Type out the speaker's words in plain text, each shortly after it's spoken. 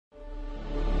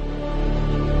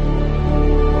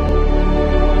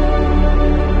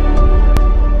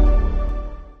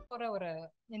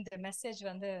message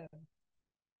வந்து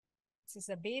this is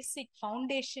a basic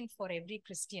foundation for every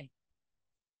Christian.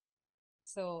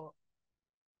 So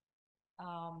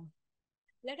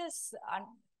let us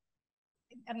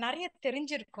நிறைய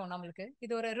தெரிஞ்சிருக்கோம் நம்மளுக்கு.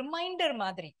 இது ஒரு ரிமைண்டர்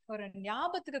மாதிரி, ஒரு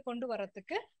ஞாபகத்துக்கு கொண்டு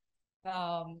வரதுக்கு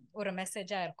ஒரு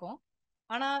மெசேஜா இருக்கும்.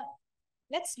 ஆனா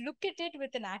let's look at it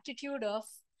with an attitude of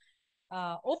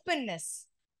openness.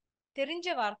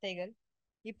 தெரிஞ்ச வார்த்தைகள்.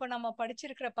 இப்ப நம்ம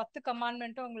படிச்சிருக்கிற 10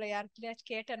 கமாண்ட்மெண்ட்டும் உங்களை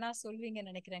யாருக்கிட்டயாச்சும் கேட்டேன்னா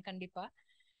சொல்வீங்கன்னு நினைக்கிறேன். கண்டிப்பா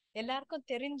எல்லாருக்கும்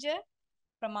தெரிஞ்ச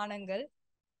பிரமாணங்கள்.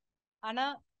 ஆனா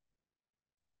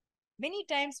many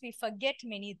times we forget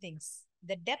many things,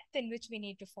 the depth in which we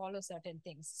need to follow certain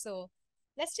things. So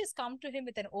let's just come to him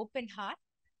with an open heart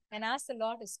and ask the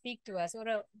Lord to speak to us. Or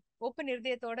open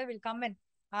irudayathoda will come and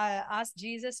ask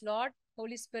Jesus, Lord,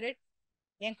 Holy Spirit,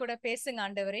 என் கூட பேசுங்க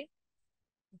ஆண்டவரே.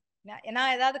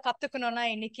 நான் ஏதாவது கத்துக்கணும்னா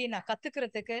இன்னைக்கு நான்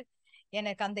கத்துக்கிறதுக்கு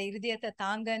எனக்கு அந்த இருதயத்தை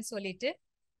தாங்கன்னு சொல்லிட்டு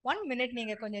 1 minute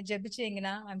நீங்க கொஞ்சம்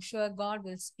ஜெபிச்சீங்கன்னா I'm sure God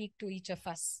will speak to each of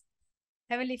us.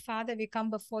 Heavenly Father, we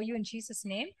come before you in Jesus'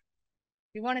 name.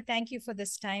 We want to thank you for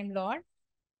this time, Lord.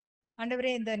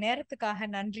 ஆண்டவரே, இந்த நேரத்துக்காக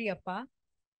நன்றி அப்பா.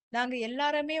 நாங்க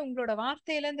எல்லாருமே உங்களோட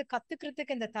வார்த்தையில இருந்து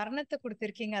கத்துக்கிறதுக்கு இந்த தருணத்தை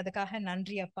கொடுத்திருக்கீங்க, அதுக்காக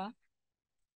நன்றி அப்பா.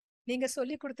 நீங்க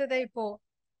சொல்லி கொடுத்ததை இப்போ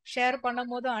ஷேர்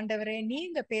பண்ணும் போது ஆண்டவரே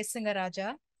நீங்க பேசுங்க ராஜா.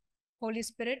 Holy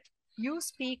Spirit, you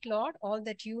speak, Lord, all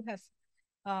that you have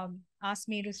asked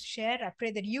me to share. I pray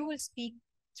that you will speak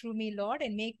through me, Lord,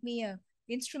 and make me an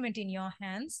instrument in your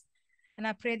hands. And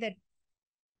I pray that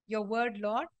your word,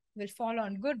 Lord, will fall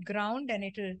on good ground and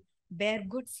it will bear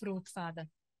good fruit, Father.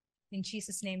 In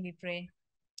Jesus' name we pray.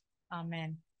 Amen.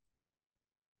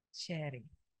 Sharing.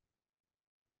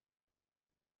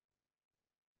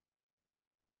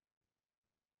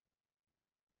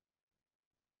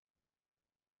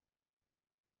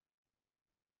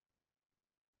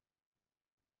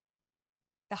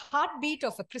 The heartbeat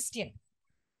of a Christian.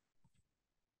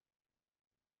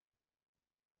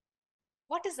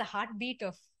 What is the heartbeat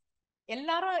of?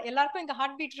 எல்லாருக்கும் இங்க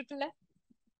heart இருக்குல்ல?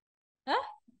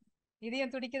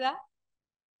 இதயம் துடிக்குதா?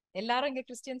 எல்லாரும் இங்க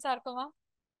கிறிஸ்டியன்ஸா இருக்கோமா?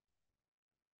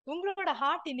 உங்களோட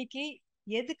heart இன்னைக்கு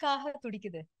எதுக்காக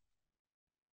துடிக்குது?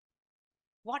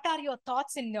 What are your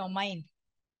thoughts in your mind?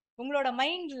 உங்களோட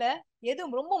மைண்ட்ல எது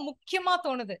ரொம்ப முக்கியமா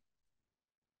தோணுது?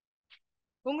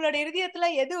 உங்களோட இருதயத்துல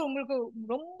எது உங்களுக்கு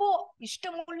ரொம்ப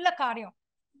இஷ்டமுள்ள காரியம்?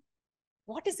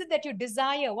 What is it that you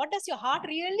desire? What does your heart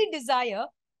really desire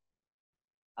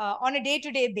on a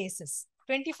day-to-day basis?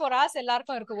 24 hours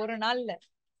எல்லாருக்கும் இருக்கு ஒரு நாள்ல.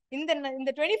 இந்த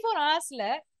 24 ஹவர்ஸ்ல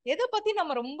எதை பத்தி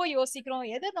நம்ம ரொம்ப யோசிக்கிறோம்,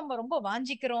 எதை நம்ம ரொம்ப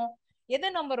வாஞ்சிக்கிறோம், எதை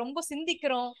நம்ம ரொம்ப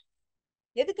சிந்திக்கிறோம்,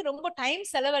 எதுக்கு ரொம்ப டைம்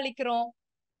செலவழிக்கிறோம்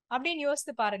அப்படின்னு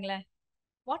யோசித்து பாருங்களேன்.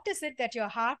 What is it that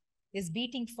your heart is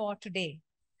beating for today?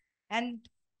 And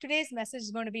today's message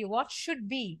is going to be what should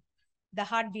be the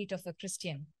heartbeat of a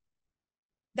Christian.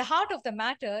 The heart of the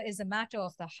matter is a matter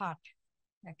of the heart.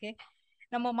 Okay,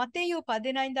 நம்ம மத்தேயு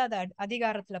 15வது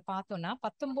அதிகாரத்துல பார்த்தோம்னா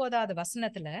 19வது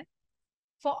வசனத்துல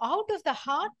for out of the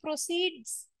heart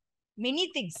proceeds many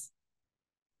things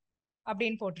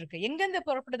அப்படின்னு போட்டிருக்கு. எங்கிருந்து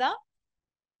புறப்படுதா?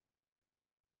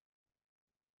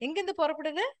 எங்கிருந்து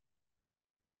புறப்படுது?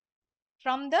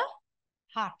 From the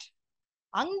heart.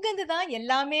 அங்கிருந்து தான்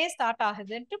எல்லாமே ஸ்டார்ட்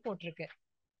ஆகுதுன்ட்டு போட்டிருக்கு.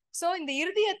 சோ இந்த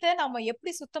இருதயத்தை நம்ம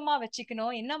எப்படி சுத்தமா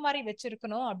வச்சுக்கணும், என்ன மாதிரி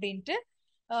வச்சிருக்கணும் அப்படின்ட்டு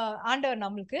ஆண்டவர்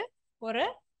நம்மளுக்கு ஒரு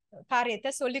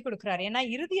காரியத்தை சொல்லி கொடுக்குறாரு. ஏன்னா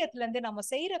இருதயத்துல இருந்து நம்ம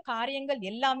செய்யற காரியங்கள்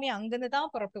எல்லாமே அங்கிருந்து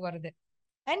தான் புறப்பட்டு வருது.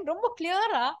 அண்ட் ரொம்ப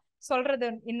கிளியரா சொல்றது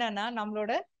என்னன்னா,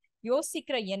 நம்மளோட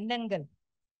யோசிக்கிற எண்ணங்கள்,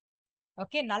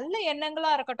 ஓகே, நல்ல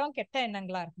எண்ணங்களா இருக்கட்டும் கெட்ட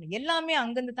எண்ணங்களா இருக்கட்டும், எல்லாமே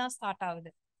அங்கிருந்து தான் ஸ்டார்ட்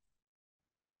ஆகுது.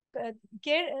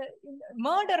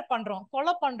 மர்டர் பண்றோம்,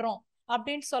 கொலை பண்றோம்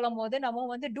அப்படின்னு சொல்லும் போது நம்ம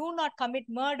வந்து two not commit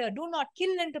murder, two not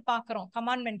கில்ன்னு பாக்குறோம்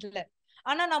கமாண்ட்மெண்ட்ல.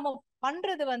 ஆனா நம்ம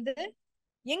பண்றது வந்து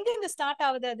எங்க இருந்து ஸ்டார்ட்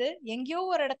ஆகுது? அது எங்கேயோ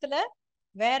ஒரு இடத்துல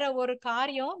வேற ஒரு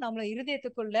காரியம் நம்மள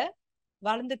இருதயத்துக்குள்ள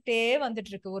வளர்ந்துட்டே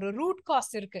வந்துட்டு இருக்கு. ஒரு ரூட்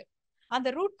காஸ் இருக்கு. அந்த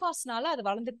ரூட் காஸ்னால அது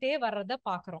வளர்ந்துட்டே வர்றத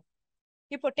பாக்குறோம்.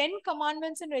 இப்போ 10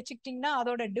 commandments வச்சுக்கிட்டீங்கன்னா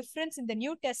அதோட டிஃபரன்ஸ் இந்த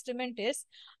நியூ டெஸ்டமெண்ட் இஸ்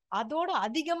அதோட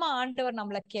அதிகமா ஆண்டவர்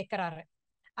நம்மள கேட்கிறாரு.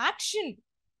 ஆக்ஷன்,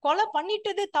 கொலை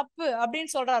பண்ணிட்டது தப்பு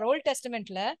அப்படின்னு சொல்றாரு ஓல்ட்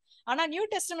டெஸ்டமெண்ட்ல. ஆனா நியூ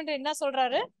டெஸ்டமெண்ட் என்ன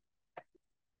சொல்றாரு?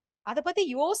 அத பத்தி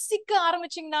யோசிக்க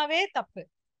ஆரம்பிச்சீங்கன்னாவே தப்பு.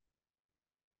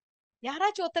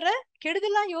 யாராச்சும் ஒருத்தர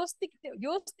கெடுதலா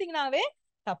யோசித்தீங்கன்னாவே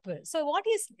தப்பு. So what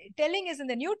he is telling is in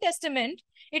the New Testament,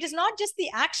 it is not just the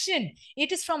action,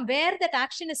 it is from where that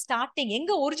action is starting.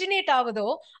 எங்க ஒரிஜினேட் ஆகுதோ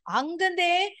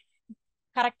அங்கந்தே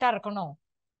கரெக்டா இருக்கணும்.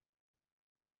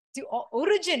 The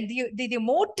origin, the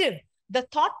motive, the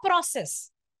thought process.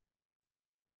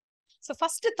 So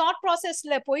first thought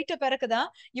processல போயிட்ட பிறகுதான்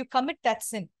you commit that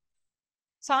sin.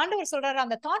 ஆண்டவர் சொல்றாரு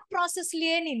அந்த thought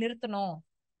ப்ராசஸ்லயே நீ நிறுத்தணும்.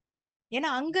 ஏன்னா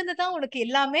அங்கிருந்து தான் உனக்கு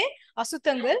எல்லாமே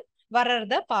அசுத்தங்கள்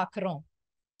வர்றத பாக்குறோம்.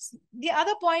 The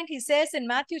other point he says in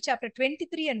Matthew chapter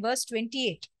 23 and verse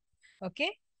 28. Okay,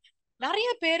 நிறைய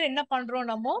பேர் என்ன பண்றோம்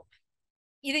நம்ம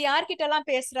இது யார்கிட்ட எல்லாம்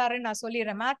பேசுறாருன்னு நான்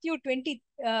சொல்லிடுறேன். மேத்யூ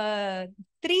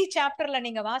 23 சாப்டர்ல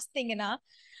நீங்க வாசித்தீங்கன்னா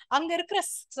அங்க இருக்கிற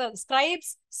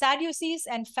ஸ்கிரைப்ஸ், சாடியூசிஸ்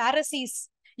அண்ட் பாரசீஸ்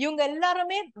இவங்க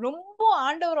எல்லாருமே ரொம்ப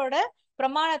ஆண்டவரோட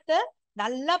பிரமாணத்தை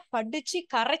நல்லா படிச்சு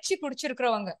கரைச்சி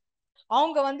குடிச்சிருக்கிறவங்க.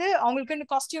 அவங்க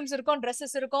அவங்களுக்கு காஸ்டியூம்ஸ் இருக்கும்,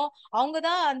 ட்ரெஸ்ஸஸ் இருக்கும்.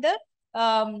 அவங்கதான் அந்த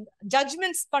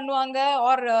ஜட்ஜ்மெண்ட்ஸ் பண்ணுவாங்க.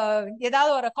 ஆர்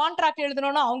ஏதாவது ஒரு கான்ட்ராக்ட்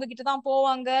எழுதணும்னா அவங்க கிட்டதான்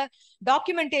போவாங்க.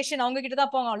 டாக்குமெண்டேஷன் அவங்க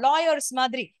கிட்டதான் போவாங்க, லாயர்ஸ்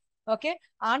மாதிரி. ஓகே,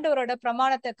 ஆண்டவரோட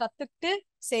பிரமாணத்தை கத்துக்கிட்டு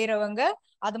செய்யறவங்க.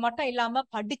 அது மட்டும் இல்லாம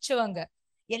படிச்சவங்க,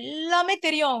 எல்லாமே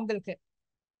தெரியும் அவங்களுக்கு.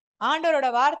 ஆண்டவரோட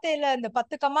வார்த்தையில இந்த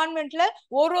 10 கமாண்ட்மெண்ட்ல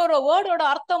ஒரு ஒரு வேர்டோட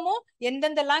அர்த்தமும்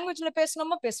எந்தெந்த லாங்குவேஜ்ல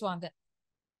பேசணுமோ பேசுவாங்க.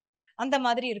 அந்த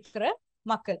மாதிரி இருக்கிற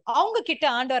மக்கள் அவங்க கிட்ட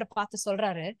ஆண்டவர் பார்த்து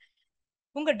சொல்றாரு,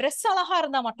 உங்க ட்ரெஸ் அழகா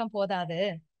இருந்தா மட்டும் போதாது,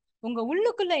 உங்க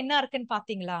உள்ளுக்குள்ள என்ன இருக்குன்னு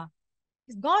பாத்தீங்களா?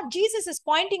 God, Jesus is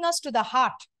pointing us to the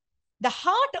heart. The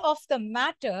heart of the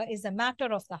matter is the matter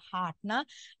of the heart.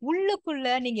 உள்ளுக்குள்ள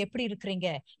நீங்க எப்படி இருக்கிறீங்க,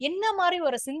 என்ன மாதிரி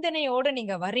ஒரு சிந்தனையோட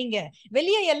நீங்க வர்றீங்க.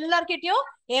 வெளியே எல்லார்கிட்டயும்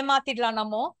ஏமாத்திடலாம்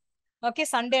நம்ம. ஓகே,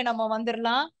 சண்டே நம்ம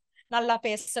வந்துடலாம், நல்லா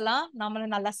பேசலாம்,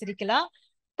 நம்மளும் நல்லா சிரிக்கலாம்.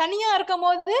 தனியா இருக்கும்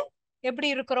போது எப்படி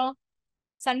இருக்கிறோம்?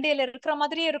 சண்டேல இருக்கிற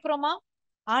மாதிரியே இருக்கிறோமா?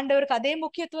 ஆண்டவருக்கு அதே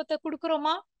முக்கியத்துவத்தை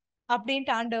கொடுக்கிறோமா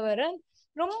அப்படின்ட்டு ஆண்டவர்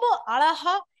ரொம்ப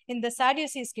அழகா இந்த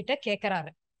சாடியூசிஸ் கிட்ட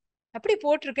கேக்குறாரு. அப்படி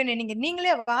போட்டிருக்குன்னு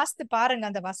நீங்களே வாசித்து பாருங்க.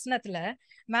 அந்த வசனத்துல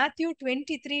மேத்யூ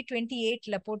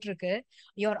 23:28 போட்டிருக்கு,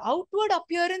 your outward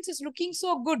appearance is looking so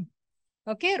good.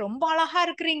 Okay, ரொம்ப அழகா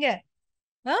இருக்கிறீங்க.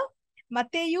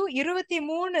 மத்தேயு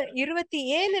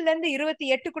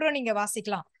 23:27 கூட நீங்க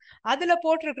வாசிக்கலாம். அதுல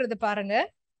போட்டிருக்கிறது பாருங்க,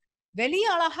 வெளியே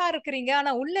அழகா இருக்கிறீங்க,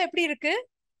 ஆனா உள்ள எப்படி இருக்கு?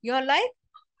 யுவர் லைக்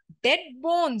டெட்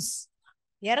போன்ஸ்,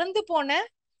 இறந்து போன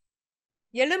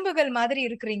எலும்புகள் மாதிரி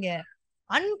இருக்கிறீங்க.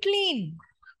 அன்கிளீன்,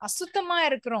 அசுத்தமா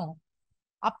இருக்கிறோம்.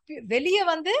 வெளியே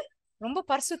ரொம்ப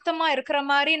பரிசுத்தமா இருக்கிற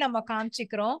மாதிரி நம்ம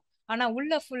காமிச்சிக்கிறோம், ஆனா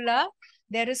உள்ள ஃபுல்லா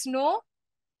there is no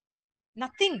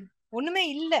nothing, ஒண்ணுமே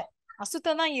இல்ல,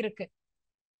 அசுத்தம் தான் இருக்கு.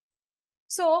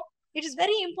 So it is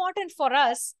very important for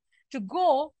us to go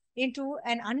into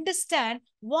and understand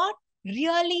what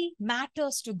really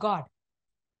matters to God.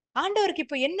 ஆண்டவருக்கு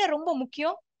இப்ப என்ன ரொம்ப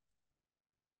முக்கியம்?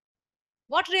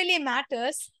 What really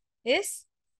matters is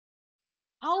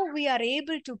how we are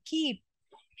able to keep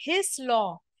His law,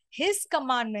 His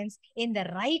commandments in the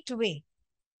right way.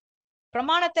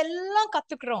 பிரமாணத்தை எல்லாம்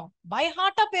கத்துக்கிறோம், by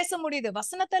ஹார்ட்டா பேச முடியுது,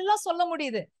 வசனத்தை எல்லாம் சொல்ல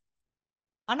முடியுது,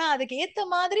 ஆனா அதுக்கு ஏத்த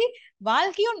மாதிரி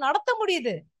வாழ்க்கையும் நடத்த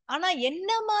முடியுது. ஆனா என்ன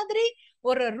மாதிரி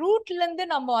ஒரு ரூட்ல இருந்து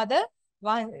நம்ம அதை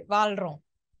வாழ்றோம்?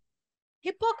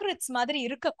 ஹிப்போக்ரிட்ஸ் மாதிரி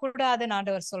இருக்க கூடாதுன்னு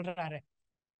ஆண்டவர் சொல்றாரு.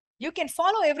 You can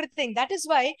follow everything. That is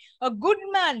why a good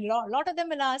man, lot of them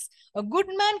will ask, a good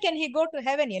man, can he go to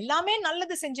heaven? எல்லாமே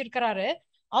நல்லது செஞ்சிருக்கிறாரு,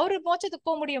 அவரு மோட்சத்துக்கு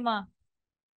போக முடியுமா?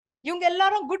 இவங்க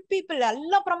எல்லாரும் குட் பீப்புள்,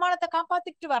 எல்லா பிரமாணத்தை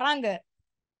காப்பாத்திட்டு வராங்க,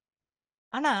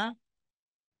 ஆனா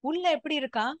உள்ள எப்படி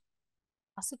இருக்கா?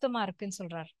 அசுத்தமா இருக்குன்னு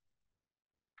சொல்றாரு.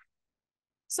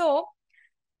 சோ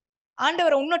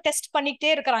ஆண்டவர் இன்னும் டெஸ்ட் பண்ணிக்கிட்டே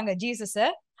இருக்கிறாங்க ஜீசஸ.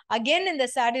 அகைன் இந்த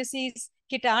சாடியூசிஸ்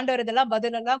கிட்ட ஆண்டவர் இதெல்லாம்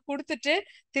பதிலெல்லாம் கொடுத்துட்டு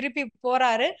திருப்பி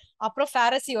போறாரு. அப்புறம்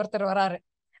பாரசி ஒருத்தர் வராரு,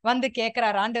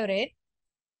 கேக்குறாரு, ஆண்டவரே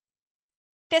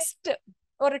டெஸ்ட்,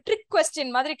 ஒரு ட்ரிக்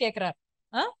கொஸ்டின் மாதிரி கேக்குறாரு.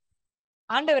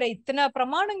 ஆண்டவரே இத்தனை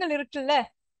பிரமாணங்கள் இருக்குல்ல,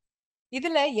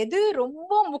 இதுல எது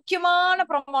ரொம்ப முக்கியமான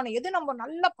பிரமாணம், எது நம்ம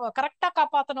நல்லா கரெக்டா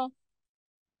காப்பாத்தணும்?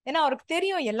 ஏன்னா அவருக்கு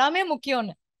தெரியும் எல்லாமே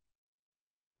முக்கியம்னு.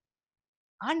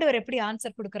 ஆண்டவர் எப்படி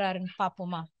ஆன்சர் கொடுக்கிறாருன்னு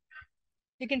பாப்போமா?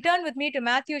 You can turn with me to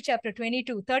Matthew chapter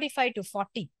 22, 35 to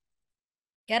 40.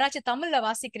 யாராச்சும் தமிழ்ல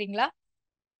வாசிக்கிறீங்களா?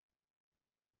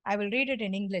 I will read it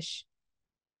in English.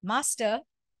 Master,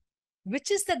 which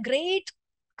is the great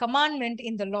commandment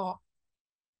in the law?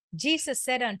 Jesus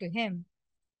said unto him,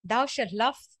 thou shalt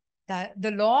love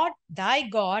the Lord thy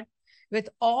God with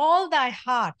all thy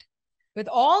heart,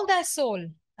 with all thy soul,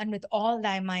 and with all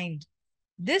thy mind.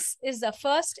 This is the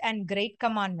first and great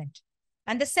commandment.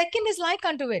 And the second is like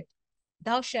unto it,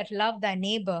 thou shalt love thy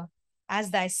neighbor as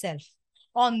thyself.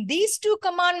 On these two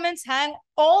commandments hang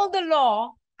all the law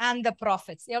and the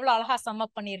prophets. எவ்வளவு அழகா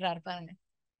sum up பண்ணிடுறாரு பாருங்க.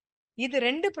 இது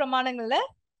ரெண்டு பிரமாணங்கள்ல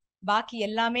பாக்கி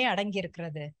எல்லாமே அடங்கி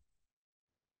இருக்கிறது.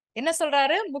 என்ன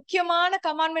சொல்றாரு? முக்கியமான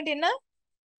கமாண்ட்மெண்ட் என்ன?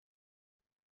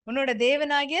 உன்னோட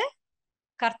தேவனாகிய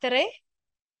கர்த்தரை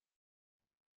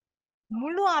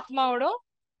முழு ஆத்மாவோட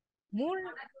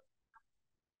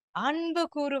அன்பு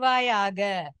கூறுவாயாக.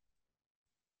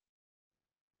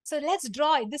 So let's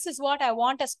draw it. This is what I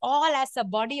want us all as a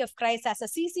body of Christ, as a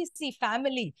CCC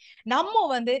family. நம்ம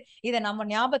வந்து இதை நம்ம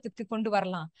ஞாபகத்துக்கு கொண்டு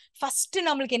வரலாம். ஃபர்ஸ்ட்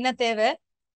நம்மளுக்கு என்ன தேவை?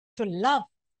 To love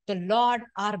the Lord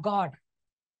our God.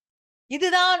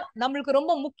 இதுதான் நம்மளுக்கு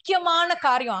ரொம்ப முக்கியமான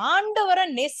காரியம். ஆண்டவரை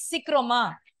நேசிக்கிறோமா?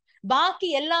 பாக்கி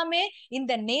எல்லாமே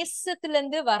இந்த நேசத்துல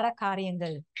இருந்து வர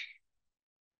காரியங்கள்.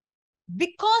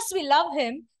 Because we love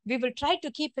him, we will try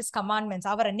to keep his commandments.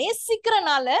 அவரை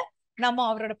நேசிக்கிறனால நம்ம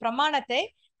அவரோட பிரமாணத்தை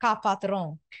காப்பாத்துறோம்.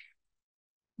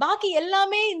 பாக்கி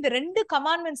எல்லாமே இந்த 2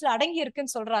 கமாண்ட்மெண்ட்ஸ்ல அடங்கி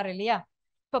இருக்குன்னு சொல்றாரு இல்லையா?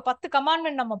 இப்ப 10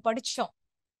 கமாண்ட்மெண்ட் நம்ம படிச்சோம்.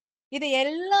 இது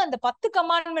எல்லாம் இந்த 10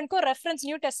 கமாண்ட்மெண்ட்க்கும் ரெஃபரன்ஸ்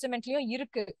நியூ டெஸ்டமெண்ட்லயும்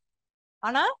இருக்கு.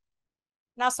 ஆனா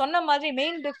நான் சொன்ன மாதிரி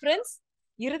மெயின் டிஃபரன்ஸ்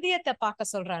இருதயத்தை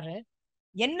பார்க்க சொல்றாரு,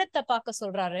 எண்ணத்தை பார்க்க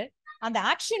சொல்றாரு. அந்த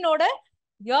ஆக்ஷனோட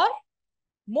your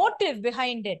motive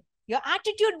behind it, your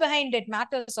attitude behind it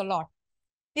matters a lot.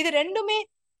 இது ரெண்டுமே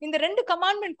இந்த 2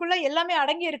 கமாண்ட்மெண்ட்குள்ள எல்லாமே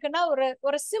அடங்கி இருக்குன்னா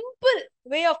ஒரு simple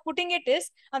way of putting it is,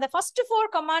 அந்த ஃபர்ஸ்ட் 4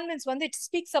 கமாண்ட்மெண்ட்ஸ் வந்து இட்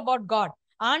ஸ்பீக்ஸ் அபவுட் காட்.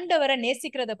 ஆண்டவரை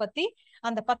நேசிக்கிறத பத்தி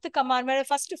அந்த 10 கமாண்ட்மெண்ட்,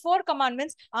 ஃபர்ஸ்ட் 4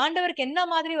 கமாண்ட்மெண்ட்ஸ் ஆண்டவருக்கு என்ன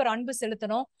மாதிரி ஒரு அன்பு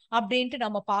செலுத்தணும் அப்படின்ட்டு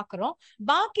நம்ம பாக்குறோம்.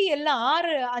 பாக்கி எல்லாம்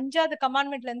 5வது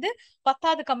கமாண்ட்மெண்ட்ல இருந்து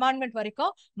 10வது கமாண்ட்மெண்ட்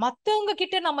வரைக்கும் மத்தவங்க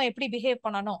கிட்ட நம்ம எப்படி பிஹேவ்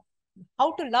பண்ணணும்,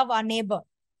 how to love our neighbor,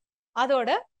 அதோட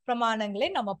பிரமாணங்களை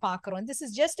நம்ம பாக்குறோம். திஸ்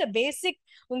இஸ் ஜஸ்ட் அ பேசிக்,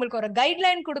 உங்களுக்கு ஒரு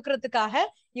கைட்லைன் கொடுக்கறதுக்காக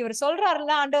இவர்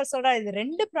சொல்றாருல, ஆண்டவர் சொல்றாரு இது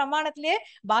 2 பிரமாணத்திலேயே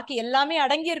பாக்கி எல்லாமே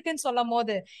அடங்கி இருக்குன்னு சொல்லும்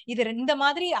போது இது இந்த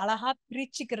மாதிரி அழகா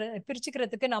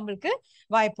பிரிச்சுக்கிறதுக்கு நம்மளுக்கு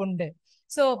வாய்ப்புண்டு.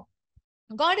 So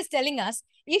God is telling us,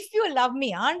 if you love me,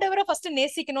 ஆண்டவரை ஃபர்ஸ்ட்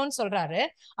நேசிக்கணும்னு சொல்றாரு.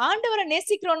 ஆண்டவரை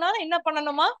நேசிக்கிறோம்னா என்ன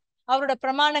பண்ணணுமா? அவரோட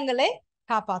பிரமாணங்களை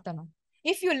காப்பாத்தணும்.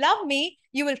 If you love me,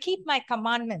 you will keep my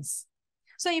commandments.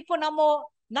 So இப்போ நம்ம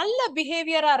நல்ல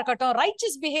பிஹேவியரா இருக்கட்டும்,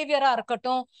 ரைச்சஸ் பிஹேவியரா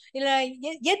இருக்கட்டும், இல்ல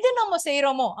எது நம்ம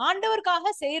செய்யறோமோ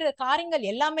ஆண்டவருக்காக செய்யற காரியங்கள்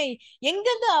எல்லாமே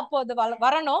எங்கிருந்து அப்போ அது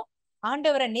வரணும்?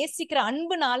 ஆண்டவரை நேசிக்கிற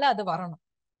அன்புனால அது வரணும்.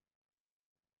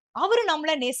 அவரு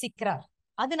நம்மள நேசிக்கிறார்,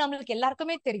 அது நம்மளுக்கு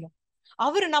எல்லாருக்குமே தெரியும்.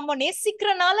 அவரு நம்ம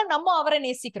நேசிக்கிறனால நம்ம அவரை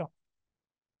நேசிக்கிறோம்.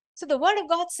 So the word of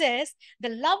God says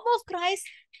the love of Christ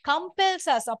compels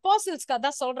us. Apostles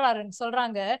அதான்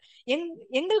சொல்றாங்க,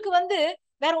 எங்களுக்கு வந்து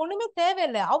வேற ஒண்ணுமே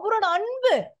தேவையில்லை, அவரோட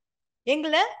அன்பு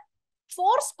எங்களை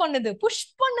ஃபோர்ஸ் பண்ணுது, புஷ்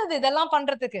பண்ணுது இதெல்லாம்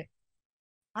பண்றதுக்கு.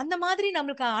 அந்த மாதிரி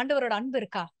நம்மளுக்கு ஆண்டவரோட அன்பு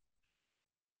இருக்கா?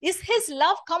 Is his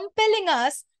love compelling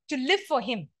us to live for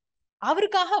him?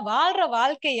 அவருக்காக வாழ்ற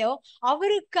வாழ்க்கையோ,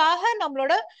 அவருக்காக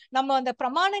நம்ம அந்த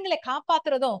பிரமாணங்களை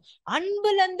காப்பாத்துறதும்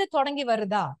அன்புல இருந்து தொடங்கி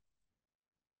வருதா?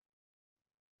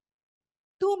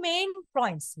 2 main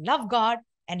points, love God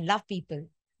and love people.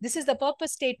 This is the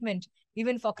purpose statement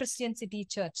even for Christian City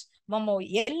Church. நம்ம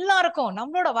எல்லாருக்கும்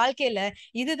நம்மளோட வாழ்க்கையில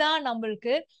இதுதான்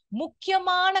நம்மளுக்கு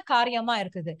முக்கியமான காரியமா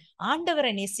இருக்குது.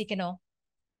 ஆண்டவரை நேசிக்கணும்,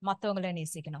 மத்தவங்களை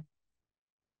நேசிக்கணும்.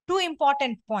 2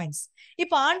 important points.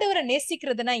 இப்ப ஆண்டவரை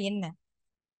நேசிக்கிறதுனா என்ன?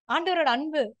 ஆண்டவரோட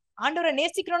அன்பு, ஆண்டவரை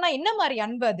நேசிக்கிறோம்னா என்ன மாதிரி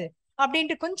அன்பு அது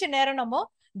அப்படின்ட்டு கொஞ்ச நேரம் நம்ம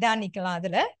தியானிக்கலாம்.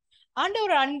 அதுல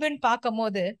ஆண்டவரோட அன்புன்னு பார்க்கும்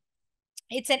போது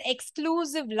it's an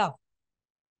exclusive love,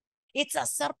 it's a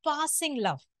surpassing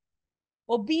love,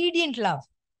 obedient love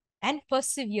and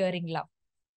persevering love.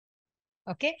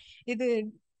 Okay, இது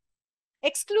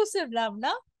எக்ஸ்க்ளூசிவ்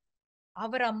லவ்னா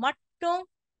அவரை மட்டும்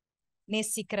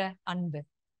நேசிக்கிற அன்பு.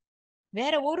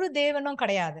 வேற ஒரு தேவனும்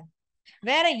கிடையாது,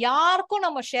 வேற யாருக்கும்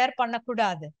நம்ம ஷேர்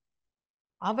பண்ணக்கூடாது.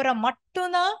 அவரை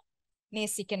மட்டும்தான்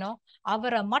நேசிக்கணும்,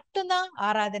 அவரை மட்டும்தான்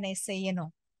ஆராதனை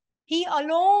செய்யணும். He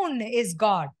alone is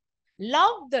God.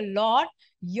 Love the Lord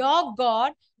your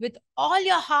God with all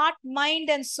your heart, mind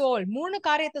and soul. 3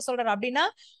 காரியத்தை சொல்றாரு. அப்படின்னா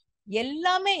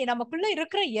எல்லாமே நமக்குள்ள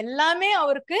இருக்கிற எல்லாமே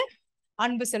அவருக்கு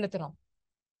அன்பு செலுத்துறோம்.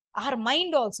 Our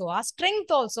mind also, our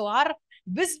strength also, our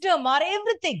wisdom, our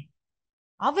everything.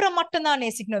 அவரை மட்டும்தான்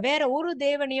நேசிக்கணும். வேற ஒரு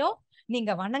தேவனையும்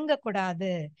நீங்க வணங்க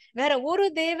கூடாது, வேற ஒரு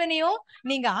தேவனையும்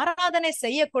நீங்க ஆராதனை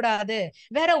செய்யக்கூடாது,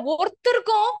 வேற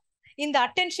ஒருத்தருக்கும் இந்த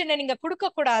அட்டென்ஷனை நீங்க கொடுக்க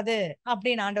கூடாது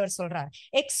அப்படின்னு ஆண்டவர் சொல்றார்.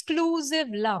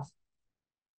 Exclusive love,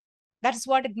 that is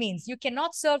what it means. You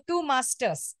cannot serve 2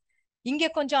 masters. இங்க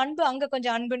கொஞ்சம் அன்பு அங்க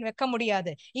கொஞ்சம் அன்புன்னு வைக்க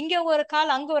முடியாது, இங்க ஒரு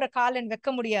கால் அங்க ஒரு கால்ன்னு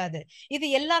வைக்க முடியாது. இது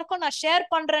எல்லாருக்கும் நான்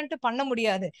ஷேர் பண்றேன்ட்டு பண்ண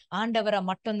முடியாது. ஆண்டவரை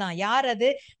மட்டும்தான். யார் அது?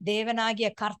 தேவனாகிய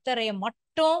கர்த்தரை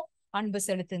மட்டும் அன்பு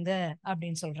செலுத்துங்க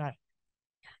அப்படின்னு சொல்றார்.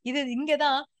 இது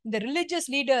இங்கதான் இந்த ரிலிஜியஸ்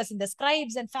லீடர்ஸ், இந்த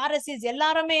ஸ்கிரைப்ஸ் அண்ட் பாரிசீஸ்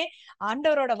எல்லாருமே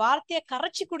ஆண்டவரோட வார்த்தையை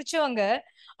கரைச்சி குடிச்சவங்க.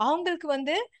 அவங்களுக்கு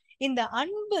வந்து இந்த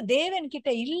அன்பு, தேவன் கிட்ட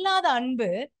இல்லாத அன்பு,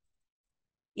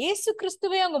 இயேசு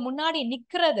கிறிஸ்துவே அவங்க முன்னாடி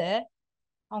நிக்கிறத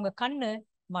அவங்க கண்ணு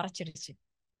மறைச்சிருச்சு.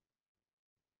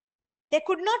 They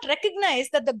could not recognize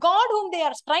that the God whom they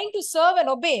are trying to serve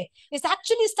and obey is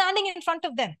actually standing in front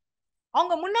of them.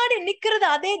 அவங்க முன்னாடி நிக்கிறது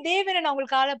அதே தேவனை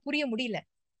அவங்களுக்கால புரிய முடியல.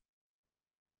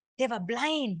 They were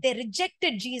blind. They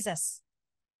rejected Jesus.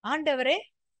 ஆண்டவரே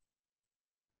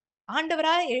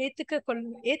ஆண்டவரா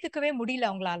ஏத்துக்கவே முடியல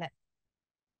அவங்களால.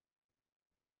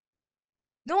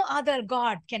 No other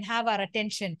God can have our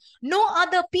attention. No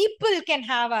other people can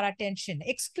have our attention.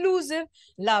 Exclusive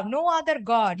love. No other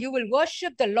God. You will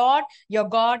worship the Lord your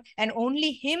God and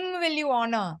only him will you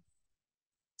honor.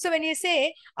 So when you say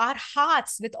our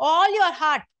hearts with all your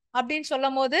heart அப்படின்னு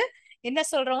சொல்லும் போது என்ன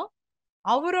சொல்றோம்?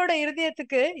 அவரோட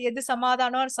இருதயத்துக்கு எது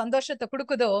சமாதானம் சந்தோஷத்தை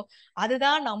கொடுக்குதோ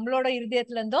அதுதான் நம்மளோட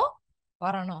இருதயத்துல இருந்தும்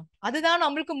வரணும். அதுதான்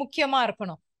நம்மளுக்கு முக்கியமா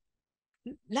இருக்கணும்.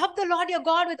 love the Lord your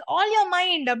God with all your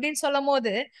mind அப்படின்னு சொல்லும்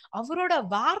போது அவரோட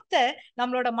வார்த்தை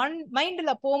நம்மளோட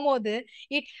மைண்ட்ல போகும்போது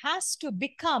it has to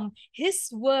become his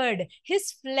word, his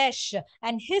flesh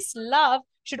and his love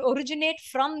should originate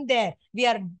from there. We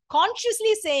are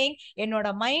consciously saying என்னோட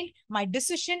mind, my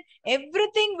decision,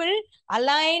 everything will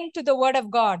align to the word of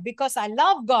God because I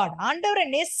love God. ஆண்டவரை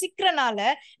நேசிக்கிறனால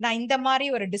நான் இந்த மாதிரி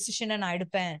ஒரு டிசிஷனை நான்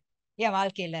எடுப்பேன் என்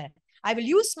வாழ்க்கையில. I will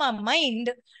use my mind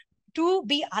to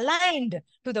be aligned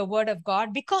to the word of God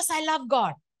because I love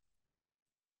God.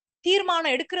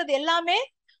 தீர்மானம் எடுக்கிறது எல்லாமே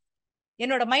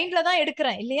என்னோட மைண்ட்ல தான்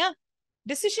எடுக்கிறேன் இல்லையா?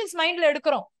 டிசிஷன்ஸ் மைண்ட்ல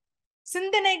எடுக்கிறோம்,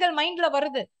 சிந்தனைகள் மைண்ட்ல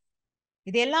வருது.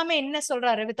 இது எல்லாமே என்ன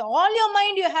சொல்றாரு? with all your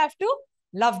mind you have to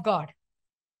love God.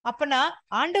 அப்பனா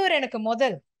ஆண்டவர் எனக்கு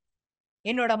முதல்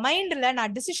என்னோட மைண்ட்ல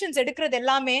நான் டிசிஷன்ஸ் எடுக்கிறது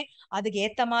எல்லாமே அதுக்கு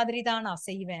ஏத்த மாதிரி தான் நான்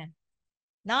செய்வேன்.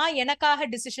 நான் எனக்காக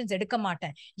டிசிஷன்ஸ் எடுக்க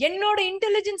மாட்டேன். என்னோட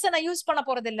இன்டெலிஜென்ஸை நான் யூஸ் பண்ண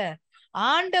போறது இல்ல.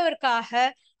 ஆண்டவருக்காக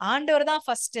ஆண்டவர் தான்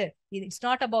first. It's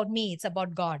not about me, it's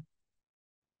about God.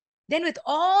 Then with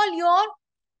all your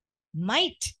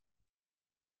might,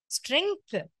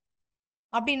 strength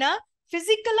அப்படின்னா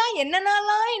பிசிக்கலா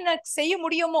என்னென்னலாம் என்ன செய்ய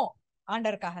முடியுமோ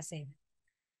ஆண்டவருக்காக செய்வேன்.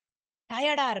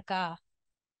 டயர்டா இருக்கா?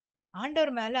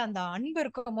 ஆண்டவர் மேல அந்த அன்பு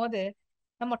இருக்கும் போது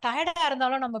நம்ம டயர்டா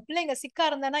இருந்தாலும் நம்ம பிள்ளைங்க சிக்கா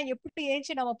இருந்தானா எப்படி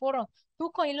ஏஞ்சி நம்ம போறோம்,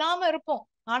 தூக்கம் இல்லாம இருப்போம்.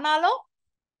 ஆனாலும்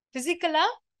பிசிக்கலா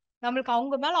நம்மளுக்கு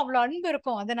அவங்க மேல அவ்வளவு அன்பு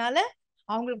இருக்கும். அதனால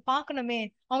அவங்களுக்கு பார்க்கணுமே,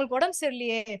 அவங்களுக்கு உடம்பு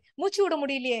சரியில்லையே, மூச்சு விட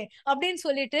முடியலையே அப்படின்னு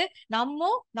சொல்லிட்டு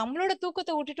நம்மளோட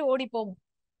தூக்கத்தை விட்டுட்டு ஓடி போவோம்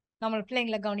நம்ம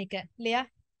பிள்ளைங்களை கவனிக்க இல்லையா?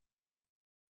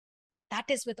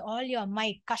 That is with all your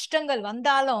might. கஷ்டங்கள்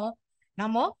வந்தாலும்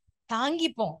நம்ம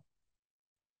தாங்கிப்போம்.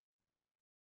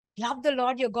 Love the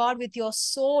Lord your God with your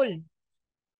soul.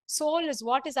 Soul is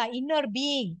what is our inner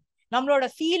being. நம்மளோட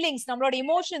feelings, நம்மளோட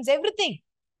emotions,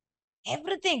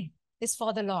 everything is for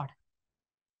the Lord.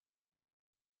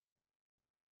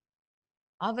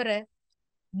 அவரை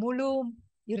முழு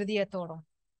இருதயத்தோடும்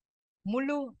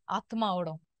முழு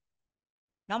ஆத்மாவோடும்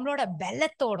நம்மளோட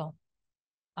பலத்தோடும்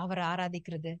அவரை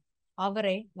ஆராதிக்கிறது,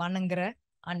 அவரை வணங்குற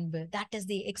அன்பு. That is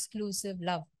the exclusive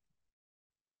love.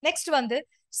 Next வந்து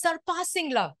surpassing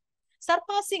love.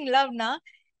 Surpassing loveனா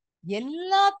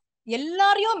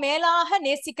எல்லாரையும் மேலாக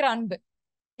நேசிக்கிற அன்பு.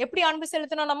 எப்படி அன்பு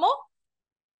செலுத்தணும்? நம்ம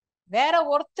வேற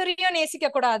ஒருத்தரையும் நேசிக்க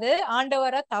கூடாது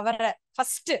ஆண்டவரை தவிர.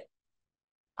 ஃபர்ஸ்ட்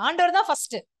ஆண்டவர் தான்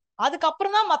ஃபர்ஸ்ட்,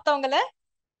 அதுக்கப்புறம் தான் மத்தவங்களை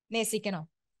நேசிக்கணும்.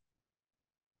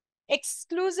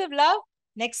 Exclusive love.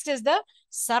 Next is the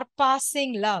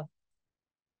surpassing love.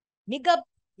 மிக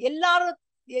எல்லாரும்,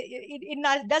 it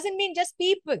doesn't mean just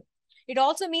people, it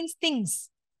also means things.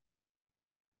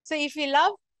 So if we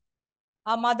love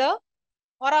our mother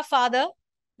or our father,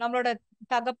 நம்மளோட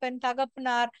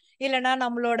தகப்பனார் இல்லைன்னா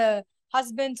நம்மளோட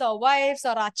husbands or wives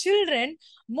or our children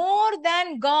more than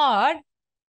God,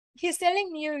 he's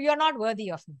telling you you're not worthy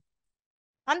of me.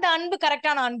 அந்த அன்பு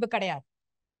கரெக்டான அன்பு கிடையாது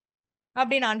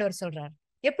அப்படின்னு ஆண்டவர் சொல்றாரு.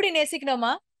 எப்படி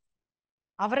நேசிக்கணுமா?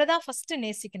 அவரை தான் ஃபர்ஸ்ட்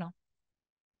நேசிக்கணும்.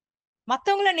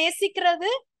 மத்தவங்களை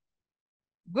நேசிக்கிறது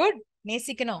குட்,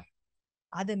 நேசிக்கணும்.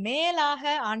 அது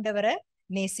மேலாக ஆண்டவரை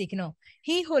நேசிக்கணும்.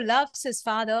 He who loves his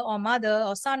father or mother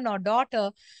or son or daughter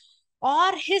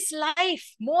or his life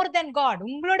more than God,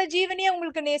 உங்களோட ஜீவனையே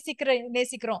உங்களுக்கு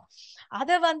நேசிக்கிறோம்.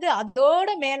 அத வந்து அதோட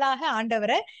மேலாக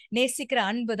ஆண்டவரை நேசிக்கிற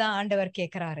அன்பு தான் ஆண்டவர்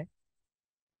கேட்கிறாரு.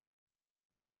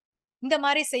 இந்த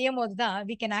மாதிரி செய்யும் போதுதான்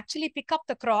we can actually pick up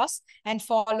the cross and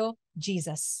follow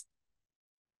Jesus.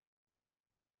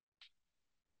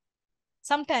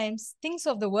 Sometimes things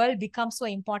of the world become so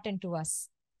important to us.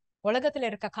 உலகத்துல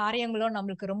இருக்க காரியங்களும்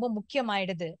நம்மளுக்கு ரொம்ப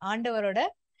முக்கியமாயிடுது. ஆண்டவரோட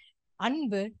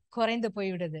அன்பு குறைந்து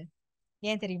போய்விடுது.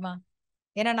 ஏன் தெரியுமா?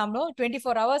 ஏன்னா நம்ம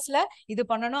 24 hours இது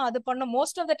பண்ணணும் அது பண்ணணும்.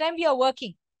 Most of the time we are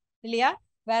working இல்லையா?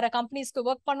 வேற கம்பெனிஸ்க்கு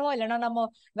ஒர்க் பண்ணுவோம், இல்லைன்னா நம்ம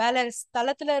வேலை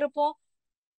ஸ்தலத்துல இருப்போம்.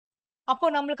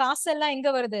 அப்போ நம்மளுக்கு ஆசை எல்லாம்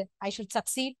எங்க வருது? I should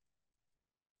succeed,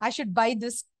 I should buy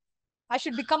this, I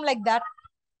should become like that,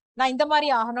 நான் இந்த மாதிரி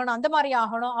ஆகணும், நான் அந்த மாதிரி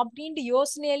ஆகணும் அப்படின்ட்டு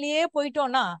யோசனையிலேயே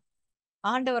போயிட்டோம்னா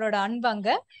ஆண்டவரோட அன்பு அங்க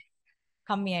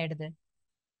கம்மியாயிடுது.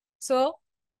 So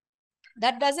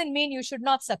that doesn't mean you should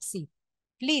not succeed.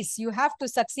 please, you have to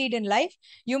succeed in life.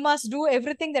 You must do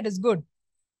everything that is good.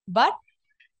 But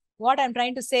what I'm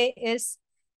trying to say is,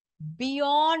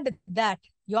 beyond that,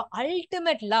 your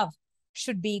ultimate love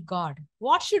should be God.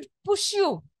 What should push you?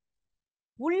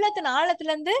 உள்ளத்தின்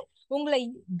ஆழத்துல இருந்து உங்களை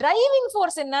driving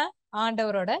force என்ன?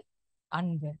 ஆண்டவரோட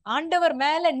அன்பு. ஆண்டவர்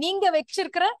மேல நீங்க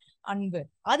வச்சிருக்கிற அன்பு,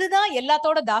 அதுதான்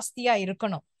எல்லாத்தோட ஜாஸ்தியா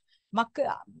இருக்கணும்.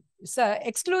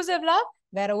 எக்ஸ்க்ளூசிவ்லா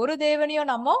வேற ஒரு தேவனையும்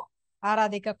நம்ம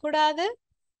ஆராதிக்க கூடாது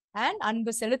and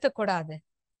அன்பு செலுத்தக்கூடாது.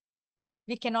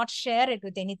 We cannot share it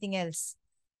with anything else.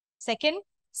 Second,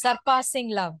 surpassing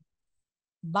love.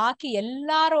 பாக்கி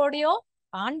எல்லாரோடையும்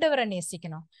ஆண்டவரை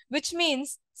நேசிக்கணும். which means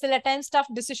சில டைம்ஸ்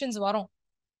டஃப் டிசிஷன்ஸ் வரும்.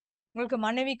 உங்களுக்கு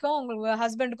மனைவிக்கும் உங்களுக்கு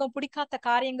ஹஸ்பண்டுக்கும் பிடிக்காத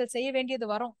காரியங்கள் செய்ய வேண்டியது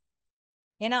வரும்.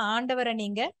 ஏன்னா ஆண்டவரை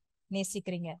நீங்க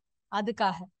நேசிக்கிறீங்க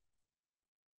அதுக்காக.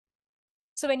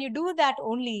 So when you do that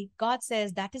only, God says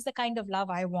that is the kind of love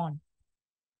I want.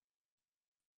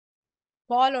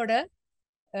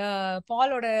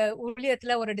 பாலோட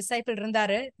ஊழியத்துல ஒரு டிசைபிள்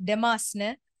இருந்தாரு, டெமாஸ்னு.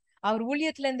 அவர்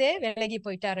ஊழியத்துல இருந்தே விலகி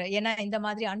போயிட்டாரு. ஏன்னா இந்த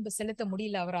மாதிரி அன்பு செலுத்த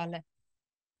முடியல அவரால.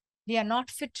 We are not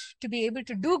fit to be able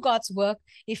to do God's work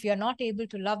if we are not able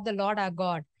to love the Lord our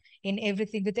God in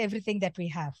everything, with everything that we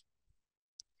have.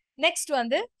 Next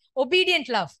வந்து obedient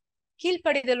love,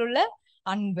 கீழ்ப்படிதல் உள்ள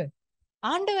அன்பு.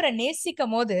 ஆண்டவரை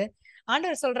நேசிக்கும் போது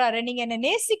ஆண்டவர் சொல்றாரு, நீங்க என்ன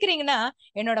நேசிக்கிறீங்கன்னா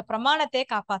என்னோட பிரமாணத்தை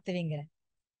காப்பாத்துவீங்க.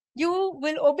 You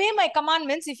will obey my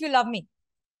commandments if you love me.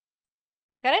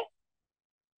 Correct?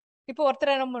 இப்போ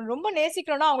ஒருத்தரை நம்ம ரொம்ப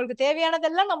நேசிக்கிறோம்னா அவங்களுக்கு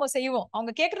தேவையானதெல்லாம் நம்ம செய்வோம்.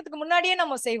 அவங்க கேட்கறதுக்கு முன்னாடியே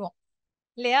நம்ம செய்வோம்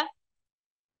இல்லையா?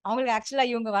 அவங்களுக்கு ஆக்சுவலா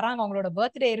இவங்க வராங்க, அவங்களோட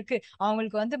பர்த்டே இருக்கு,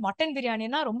 அவங்களுக்கு வந்து மட்டன்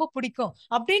பிரியாணினா ரொம்ப பிடிக்கும்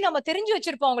அப்படின்னு நம்ம தெரிஞ்சு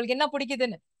வச்சிருப்போம் அவங்களுக்கு என்ன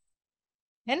பிடிக்குதுன்னு.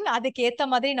 அதுக்கு ஏத்த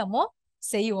மாதிரி நம்ம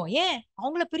செய்வோம். ஏன்?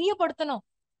 அவங்கள பிரியப்படுத்தணும்,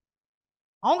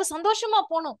 அவங்க சந்தோஷமா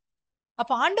போகணும்.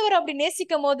 அப்ப ஆண்டவர் அப்படி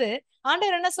நேசிக்கும் போது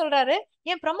ஆண்டவர் என்ன சொல்றாரு?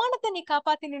 என் பிரமாணத்தை நீ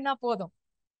காப்பாத்தினா போதும்.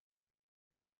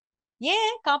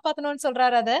 ஏன் காப்பாத்தணும்னு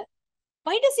சொல்றாரு அத?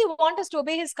 Why does he want us to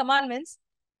obey his commandments?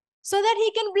 So that he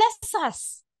can bless us.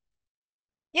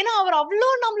 ஏன்னா அவர் அவ்வளோ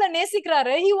நம்மள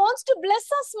நேசிக்கிறாரு. He wants to bless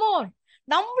us more.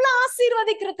 நம்மள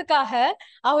ஆசீர்வதிக்கிறதுக்காக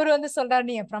அவர் வந்து சொல்றாரு,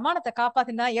 நீ என் பிரமாணத்தை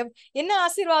காப்பாத்தினா என்ன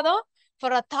ஆசீர்வாதம்?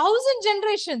 For 1000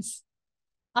 generations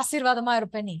ஆசீர்வாதமா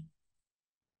இருப்ப நீ.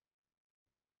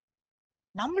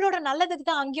 நம்மளோட நல்லதுக்கு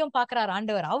தான் அங்கேயும் பாக்குறாரு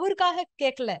ஆண்டவர். அவருக்காக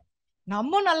கேட்கல,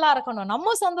 நம்ம நல்லா இருக்கணும்,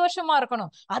 நம்ம சந்தோஷமா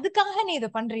இருக்கணும், அதுக்காக நீ இது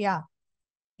பண்றியா?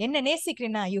 என்ன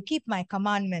நேசிக்கிறீனா? you keep my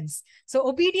commandments. So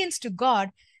obedience to God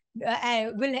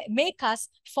will make us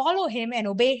follow him and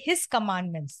obey his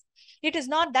commandments. It is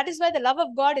not, that is why the love of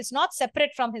God is not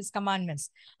separate from his commandments.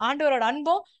 ஆண்டவரோட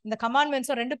அன்பும் இந்த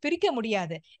commandments ரெண்டு பிரிக்க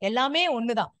முடியாது, எல்லாமே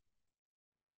ஒண்ணுதான்.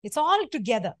 It's all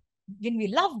together. When we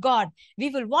love God, we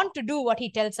will want to do what he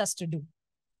tells us to do,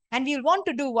 and we will want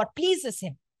to do what pleases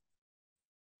him.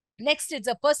 Next,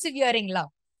 it's a persevering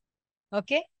love.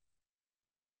 Okay?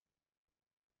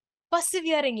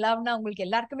 Persevering love na உங்களுக்கு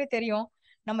எல்லாருக்குமே தெரியும்.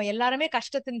 நம்ம எல்லாருமே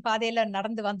கஷ்டத்தின் பாதையில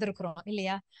நடந்து வந்திருக்கிறோம்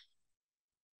இல்லையா?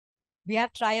 We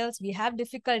have trials, we have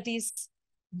difficulties,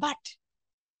 but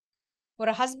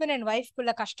ஒரு ஹஸ்பண்ட் அண்ட்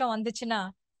ஒய்ஃப்குள்ள கஷ்டம் வந்துச்சுன்னா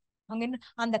அவங்க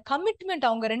அந்த கமிட்மெண்ட்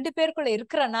அவங்க ரெண்டு பேருக்குள்ள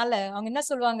இருக்கிறனால அவங்க என்ன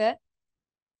சொல்லுவாங்க?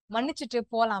 மன்னிச்சுட்டு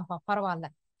போலாம்ப்பா, பரவாயில்ல.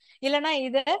 இல்லைன்னா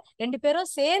இத ரெண்டு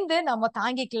பேரும் சேர்ந்து நம்ம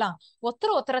தாங்கிக்கலாம்,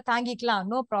 ஒருத்தரை தாங்கிக்கலாம்,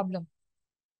 நோ ப்ராப்ளம்.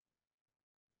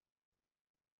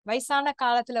 வயசான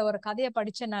காலத்துல ஒரு கதையை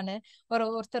படிச்சேன் நானு.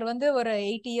 ஒருத்தர் வந்து ஒரு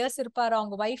 80 years இருப்பாரு,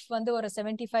 அவங்க ஒய்ஃப் வந்து ஒரு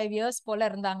 75 years போல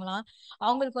இருந்தாங்களாம்.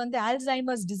 அவங்களுக்கு வந்து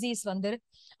ஆல்சைமர்ஸ் டிசீஸ் வந்து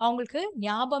அவங்களுக்கு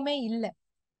ஞாபகமே இல்லை,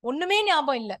 ஒண்ணுமே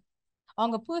ஞாபகம் இல்லை.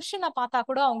 அவங்க புருஷனை பார்த்தா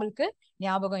கூட அவங்களுக்கு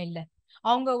ஞாபகம் இல்லை.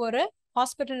 அவங்க ஒரு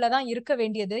ஹாஸ்பிட்டல்ல தான் இருக்க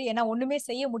வேண்டியது, ஏன்னா ஒண்ணுமே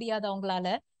செய்ய முடியாது,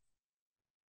 அவங்களால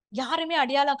யாருமே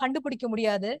அடையாளம் கண்டுபிடிக்க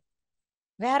முடியாது,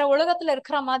 வேற உலகத்துல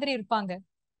இருக்கிற மாதிரி இருப்பாங்க.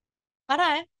 ஆனா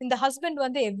இந்த ஹஸ்பண்ட்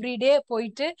வந்து எவ்ரிடே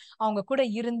போயிட்டு அவங்க கூட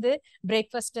இருந்து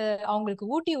பிரேக்ஃபாஸ்ட் அவங்களுக்கு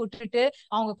ஊட்டி விட்டுட்டு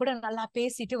அவங்க கூட நல்லா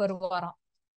பேசிட்டு வருவாராம்.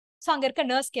 சோ அங்க இருக்க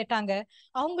நர்ஸ் கேட்டாங்க,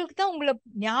 அவங்களுக்கு தான் உங்களை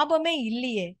ஞாபகமே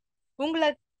இல்லையே, உங்களை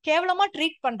கேவலமா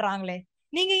ட்ரீட் பண்றாங்களே,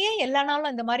 நீங்க ஏன் எல்லா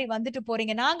நாளும் இந்த மாதிரி வந்துட்டு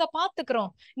போறீங்க, நாங்க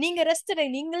பாத்துக்கிறோம், நீங்க ரெஸ்ட்,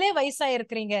 நீங்களே வயசா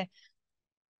இருக்கிறீங்க.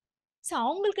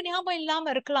 அவங்களுக்கு ஞாபகம் இல்லாம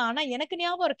இருக்கலாம், ஆனா எனக்கு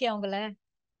ஞாபகம் இருக்கே அவங்கள,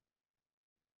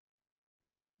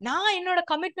 நான் என்னோட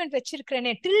commitment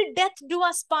வச்சிருக்கிறேனே, till death to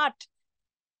us part,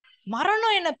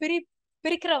 மரணம் என்ன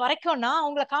பிரிக்கிற வரைக்கும் நான்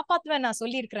அவங்கள காப்பாத்துவேன் நான்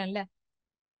சொல்லி இருக்கிறேன்ல.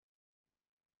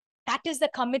 That is the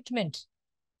commitment.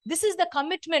 This is the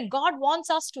commitment God wants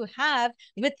us to have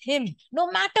with him. No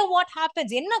matter what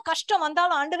happens, என்ன கஷ்டம்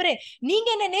வந்தாலும் ஆண்டவரே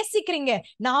நீங்க என்ன நேசிக்கிறீங்க,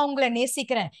 நான் உங்களை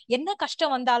நேசிக்கிறேன், என்ன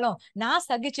கஷ்டம் வந்தாலும் நான்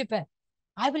சகிச்சுப்பேன்.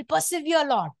 I will persevere,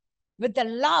 Lord, with the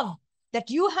love that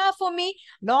you have for me.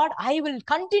 Lord, I will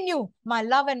continue my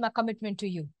love and my commitment to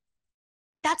you.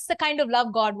 That's the kind of love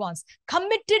God wants.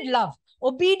 Committed love,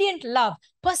 obedient love,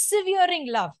 persevering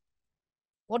love.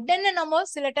 உடனே நம்ம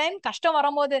சில time கஷ்டம்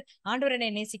வரும்போது, ஆண்டவர் என்னை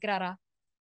நேசிக்கிறாரா,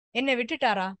 என்னை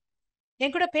விட்டுட்டாரா,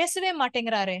 என் கூட பேசவே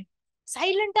மாட்டேங்கிறாரு,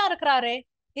 சைலண்டா இருக்கிறாரு,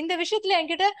 இந்த விஷயத்துல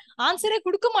என்கிட்ட ஆன்சரே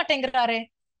கொடுக்க மாட்டேங்கிறாரு,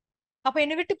 அப்ப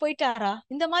என்னை விட்டு போயிட்டாரா,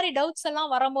 இந்த மாதிரி டவுட்ஸ்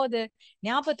எல்லாம் வரும்போது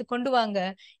ஞாபகத்துக்கு கொண்டு வாங்க,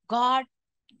 God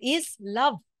is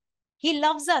love. He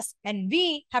loves us and we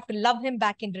have to love him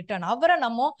back in return. அவரை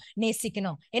நம்ம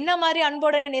நேசிக்கணும். என்ன மாதிரி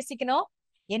அன்போட நேசிக்கணும்?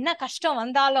 என்ன கஷ்டம்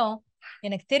வந்தாலும்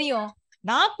எனக்கு தெரியும்,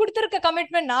 நான் கொடுத்திருக்க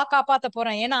கமிட்மெண்ட் நான் காப்பாத்த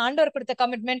போறேன், ஏன்னா ஆண்டவர் கொடுத்த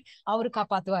கமிட்மெண்ட் அவரு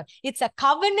காப்பாத்துவார். It's a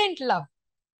covenant love.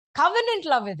 Covenant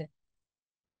love இது.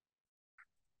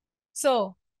 So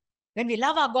when we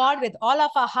love our God with all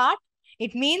of our heart,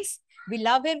 it means we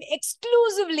love him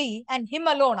exclusively and him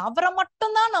alone. அவரை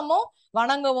மட்டும்தான் நம்ம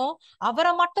வணங்குவோம்,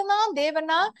 அவரை மட்டும்தான்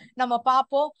தேவனா நம்ம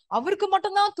பார்ப்போம், அவருக்கு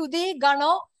மட்டும்தான் துதி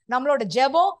கணம், நம்மளோட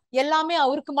ஜெபம் எல்லாமே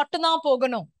அவருக்கு மட்டும்தான்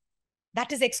போகணும். That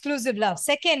is exclusive love.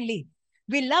 Secondly,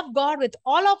 we love God with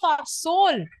all of our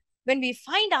soul when we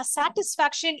find our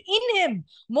satisfaction in him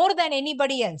more than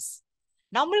anybody else.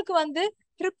 நம்மளுக்கு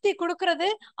திருப்தி கொடுக்கிறது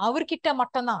அவர்கிட்ட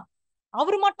மட்டும்தான்.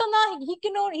 அவர் மட்டும்தான்,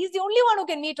 he's the only one who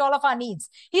can meet all of our needs.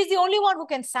 He's the only one who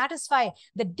can satisfy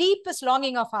the deepest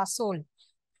longing of our soul.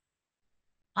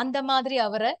 அந்த மாதிரி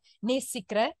அவரை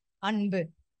நேசிக்கிற அன்பு.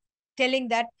 Telling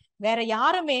that வேற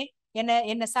யாருமே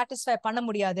என்ன satisfy பண்ண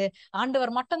முடியாது,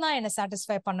 ஆண்டவர் மட்டும்தான் என்ன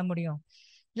satisfy பண்ண முடியும்.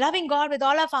 Loving God with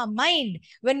all of our mind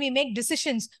when we make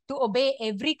decisions to obey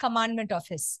every commandment of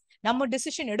his. நம்ம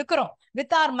decision எடுக்கிறோம்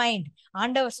with our mind.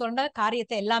 ஆண்டவர் சொன்ன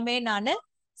காரியத்தை எல்லாமே நான்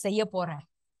செய்ய போறேன்,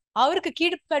 அவருக்கு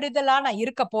கீழ்ப்படுதலா நான்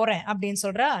இருக்க போறேன் அப்படின்னு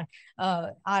சொல்ற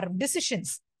our decisions.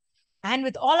 And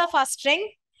with all of our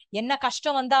strength, என்ன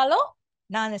கஷ்டம் வந்தாலும்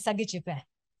நான் சகிச்சுப்பேன்.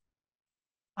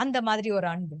 அந்த மாதிரி ஒரு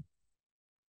அன்பு.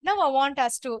 Now I want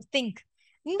us to think,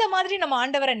 இந்த மாதிரி நம்ம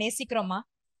ஆண்டவரை நேசிக்கிறோமா?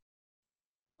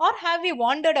 Or have we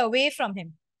wandered away from him?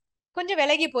 கொஞ்சம்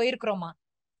விலகி போயிருக்கிறோமா?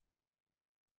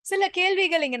 சில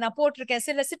கேள்விகள் இங்க நான் போட்டிருக்கேன்,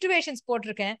 சில சிச்சுவேஷன்ஸ்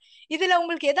போட்டிருக்கேன். இதுல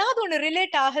உங்களுக்கு ஏதாவது ஒண்ணு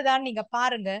ரிலேட் ஆகுதான்னு நீங்க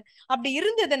பாருங்க. அப்படி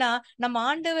இருந்ததுன்னா நம்ம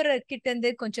ஆண்டவர் கிட்ட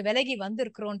இருந்து கொஞ்சம் விலகி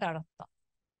வந்திருக்கிறோம்னு அர்த்தம்.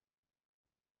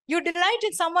 You delight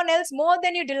in someone else more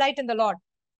than you delight in the Lord.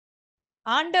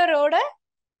 ஆண்டவரோட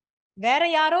வேற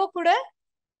யாரோ கூட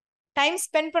டைம்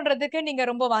ஸ்பெண்ட் பண்றதுக்கு நீங்க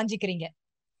ரொம்ப வாஞ்சிக்கிறீங்க.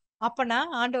 அப்பனா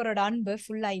ஆண்டவரோட அன்பு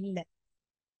ஃபுல்லா இல்ல.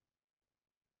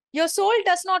 Your soul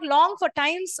does not long for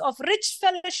times of rich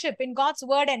fellowship in God's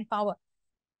word and power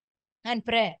and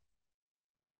prayer.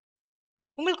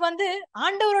 உங்களுக்கு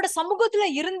ஆண்டவரோட சமூகத்துல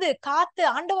இருந்து காத்து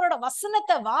ஆண்டவரோட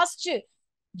வசனத்தை வாசிச்சு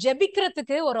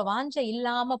ஜெபிக்கிறதுக்கு ஒரு வாஞ்சை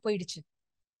இல்லாம போயிடுச்சு.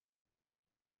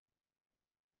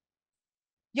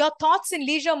 Your thoughts in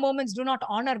leisure moments do not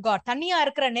honor God. தனியா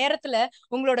இருக்கிற நேரத்துல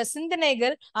உங்களோட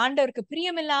சிந்தனைகள் ஆண்டவருக்கு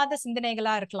பிரியமில்லாத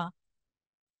சிந்தனைகளா இருக்கலாம்.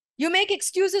 You make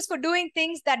excuses for doing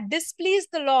things that displease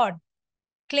the Lord,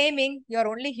 claiming you're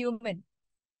only human.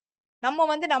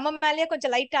 நம்ம நம்ம மேலேயே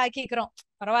கொஞ்சம் லைட்டா ஆக்கிக்கிறோம்,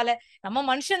 பரவாயில்ல நம்ம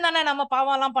மனுஷன் தானே, நம்ம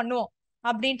பாவம் எல்லாம் பண்ணுவோம்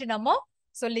அப்படின்ட்டு நம்ம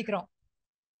சொல்லிக்கிறோம்.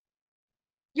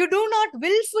 You do not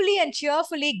willfully and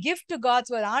cheerfully give to God's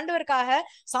word. ஆண்டவருக்காக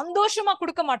சந்தோஷமா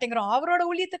கொடுக்க மாட்டேங்கிறோம், அவரோட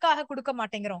ஊழியத்துக்காக கொடுக்க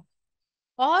மாட்டேங்கிறோம்.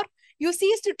 Or you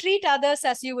cease to treat others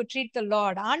as you would treat the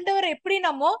Lord. ஆண்டவர் எப்படி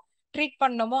நம்ம ட்ரீட்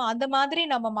பண்ணணுமோ அந்த மாதிரி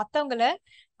நம்ம மத்தவங்களை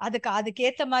அதுக்கு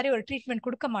ஏத்த மாதிரி ஒரு ட்ரீட்மெண்ட்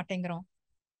கொடுக்க மாட்டேங்கிறோம்.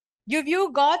 You view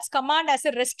God's command as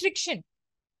a restriction.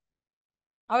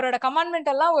 அவரோட கமாண்ட்மெண்ட்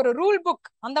எல்லாம் ஒரு ரூல் புக்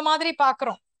அந்த மாதிரி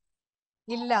பாக்குறோம்.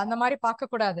 இல்ல, அந்த மாதிரி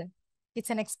பார்க்க கூடாது.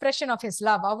 It's an expression of his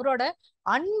love. அவரோட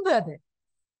அன்பு அது.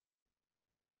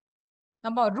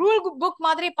 நம்ம ரூல் புக்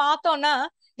மாதிரி பார்த்தோம்னா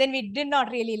then we did not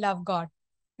really love God.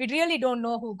 We really don't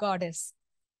know who God is.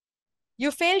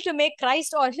 You fail to make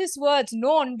Christ or his words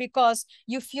known because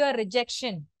you fear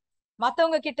rejection.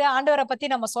 மத்தவங்க கிட்ட ஆண்டவரை பத்தி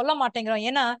நம்ம சொல்ல மாட்டேங்கிறோம்,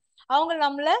 ஏன்னா அவங்க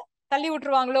நம்மள தள்ளி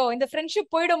விட்டுருவாங்களோ, இந்த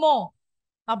ஃப்ரெண்ட்ஷிப் போயிடுமோ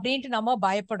அப்படின்ட்டு நம்ம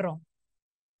பயப்படுறோம்.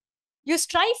 You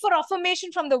strive for affirmation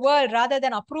from the world rather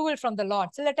than approval from the Lord.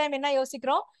 சில டைம் என்ன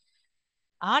யோசிக்கிறோம்,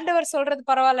 ஆண்டவர் சொல்றது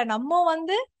பரவாயில்ல, நம்ம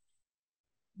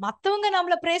மத்தவங்க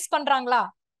நம்மள பிரேஸ் பண்றாங்களா,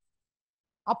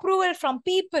 approval from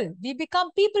people. We become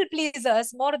people pleasers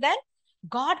more than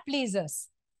God pleasers.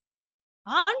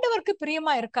 ஆண்டவருக்கு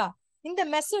பிரியமா இருக்கா? இந்த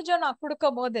மெசேஜை நான்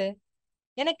கொடுக்கும் போது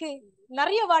எனக்கு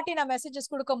நிறைய வாட்டி நான்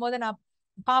மெசேஜஸ் கொடுக்கும் போது நான்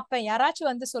பாப்பேன்,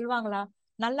 யாராச்சும் சொல்லுவாங்களா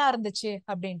நல்லா இருந்துச்சு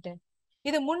அப்படின்ட்டு.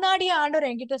 இது முன்னாடியே ஆண்டவர்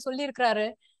என்கிட்ட சொல்லி இருக்கிறாரு,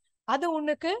 அது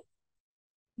உனக்கு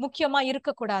முக்கியமா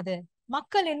இருக்கக்கூடாது,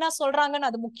 மக்கள் என்ன சொல்றாங்கன்னு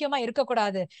அது முக்கியமா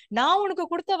இருக்கக்கூடாது, நான் உனக்கு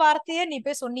கொடுத்த வார்த்தையே நீ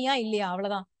போய் சொன்னியா இல்லையா,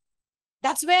 அவ்வளவுதான்.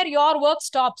 That's where your work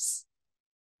stops.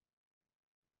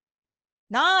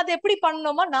 நான் அது எப்படி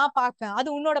பண்ணணுமோ நான் பார்ப்பேன், அது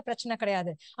உன்னோட பிரச்சனை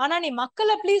கிடையாது. ஆனா நீ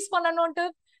மக்களை ப்ளீஸ் பண்ணணும்ட்டு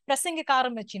பிரசங்கிக்க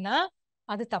ஆரம்பிச்சின்னா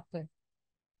அது தப்பு.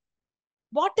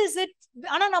 What is it?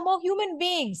 ஆனா நம்ம human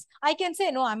beings, I can say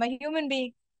no, I'm a human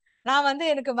being. நான் வந்து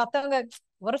எனக்கு மத்தவங்க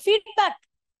ஒரு ஃபீட்பேக்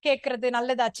கேட்கறது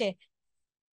நல்லதாச்சே.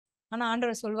 ஆனா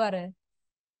ஆண்டவர் சொல்வாரு,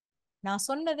 நான்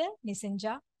சொன்னதை நீ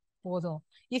செஞ்சா போதும்.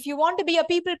 If you want to be a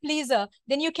people pleaser,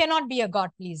 then you cannot be a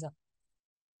God pleaser.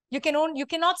 You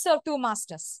cannot serve two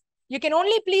masters. You can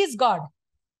only please God.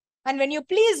 And when you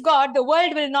please God, the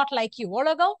world will not like you.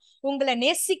 உலகம் உங்களை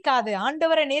நேசிக்காது.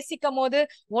 ஆண்டவரை நேசிக்கும் போது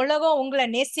உலகம் உங்களை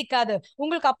நேசிக்காது.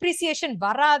 உங்களுக்கு appreciation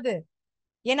வராது.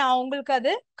 ஏன்னா உங்களுக்கு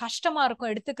அது கஷ்டமா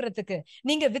இருக்கும் எடுத்துக்கிறதுக்கு.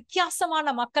 நீங்க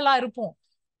வித்தியாசமான மக்களா இருப்போம்.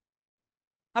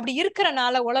 அப்படி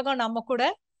இருக்கிறனால உலகம் நம்ம கூட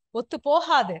ஒத்து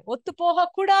போகாது. ஒத்து போக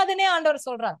கூடாதுன்னே ஆண்டவர்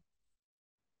சொல்றார்.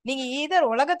 நீங்க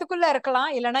ஈதர் உலகத்துக்குள்ள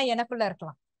இருக்கலாம், இல்லைன்னா எனக்குள்ள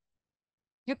இருக்கலாம்.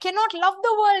 You cannot love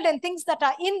the world and things that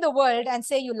are in the world and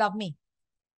say you love me.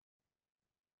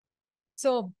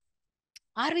 So,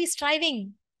 are we striving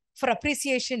for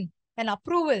appreciation and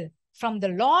approval from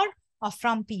the Lord or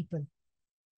from people?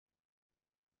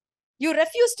 You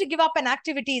refuse to give up an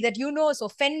activity that you know is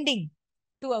offending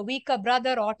to a weaker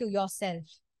brother or to yourself.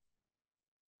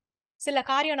 சில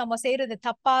காரியம் நம்ம செய்யறது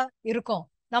தப்பா இருக்கும்,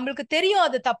 நம்மளுக்கு தெரியும்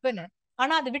அது தப்புன்னு,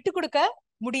 ஆனா அது விட்டு கொடுக்க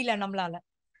முடியல நம்மளால.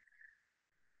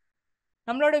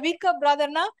 நம்மளோட வீக்கர்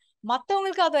பிரதர்னா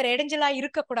மத்தவங்களுக்கு அது ஒரு இடைஞ்சலா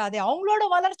இருக்கக்கூடாது, அவங்களோட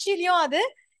வளர்ச்சியிலயும் அது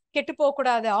கெட்டு போக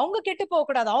கூடாது, அவங்க கெட்டு போக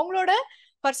கூடாது, அவங்களோட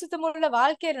பரிசுத்தமுள்ள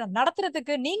வாழ்க்கையை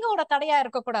நடத்துறதுக்கு நீங்க ஒரு தடையா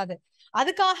இருக்கக்கூடாது,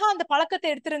 அதுக்காக அந்த பழக்கத்தை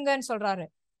எடுத்துருங்கன்னு சொல்றாரு.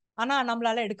 ஆனா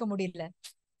நம்மளால எடுக்க முடியல.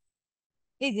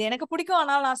 இது எனக்கு பிடிக்கும்,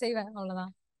 ஆனால் நான் செய்வேன்,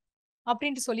 அவ்வளவுதான்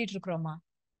அப்படின்ட்டு சொல்லிட்டு இருக்கிறோமா?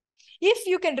 If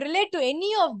you can relate to any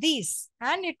of these,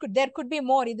 and there could be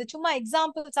more, இது சும்மா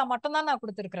எக்ஸாம்பிள்ஸ் மட்டும் தான் நான்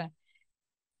கொடுத்திருக்கிறேன்,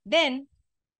 then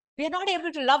we are not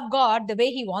able to love God the way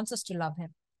he wants us to love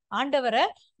him. ஆண்டவரை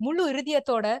முழு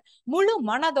இருதயத்தோட, முழு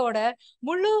மனதோட,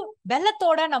 முழு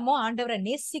பலத்தோட நம்ம ஆண்டவரை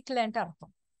நேசிக்கலன்ட்டு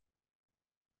அர்த்தம்.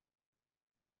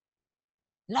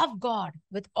 Love God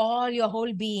with all your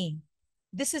whole being.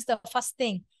 This is the first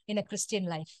thing in a Christian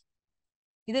life.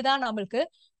 இதுதான் நம்மளுக்கு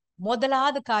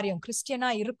முதலாவது காரியம். கிறிஸ்டியனா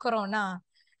இருக்கிறோம்னா,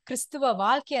 கிறிஸ்துவ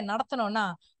வாழ்க்கைய நடத்தணும்னா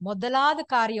முதலாவது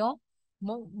காரியம்,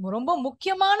 ரொம்ப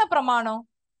முக்கியமான பிரமாணம்,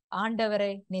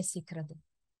 ஆண்டவரை நேசிக்கிறது.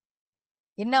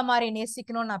 என்ன மாதிரி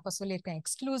நேசிக்கணும்னு நான் இப்ப சொல்லியிருக்கேன்.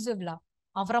 எக்ஸ்க்ளூசிவ் லவ்,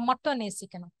 அவரை மட்டும்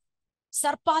நேசிக்கணும்.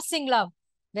 சர்பாசிங் லவ்,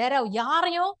 வேற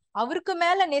யாரையும் அவருக்கு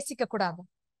மேல நேசிக்க கூடாது.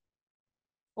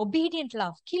 ஒபீடியன்ட்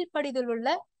லவ், கீழ்ப்படிதல்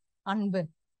உள்ள அன்பு.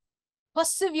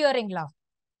 பர்சிவியரிங் லவ்.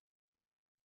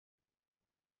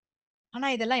 ஆனா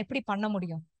இதெல்லாம் எப்படி பண்ண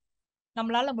முடியும்?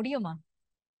 நம்மளால முடியுமா?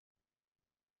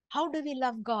 How do we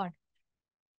love God?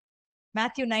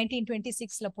 Matthew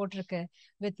 19:26ல போட்டிருக்கு,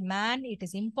 with man it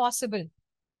is impossible,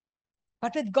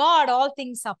 but with God all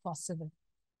things are possible.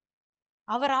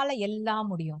 அவரால எல்லாம்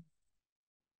முடியும்.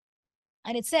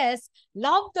 And it says,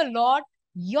 love the Lord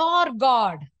your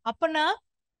God. அப்பனா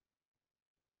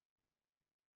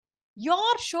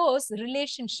your shows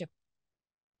relationship.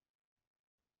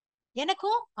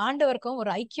 எனக்கும் ஆண்டவருக்கும் ஒரு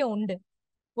ஐக்கியம் உண்டு,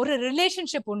 ஒரு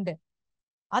ரிலேஷன்ஷிப் உண்டு.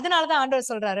 அதனாலதான் ஆண்டவர்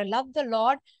சொல்றாரு, love the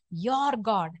Lord your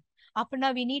God. அப்படின்னா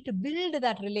we need to build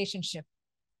that relationship.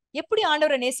 எப்படி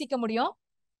ஆண்டவரை நேசிக்க முடியும்?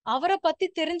 அவரை பத்தி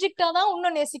தெரிஞ்சுக்கிட்டாதான்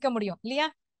இன்னும் நேசிக்க முடியும், இல்லையா?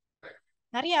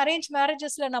 நிறைய அரேஞ்ச்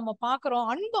மேரேஜஸ்ல நம்ம பாக்குறோம்,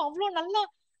 அன்பு அவ்வளவு நல்லா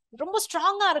ரொம்ப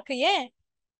ஸ்ட்ராங்கா இருக்கு. ஏன்?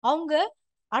 அவங்க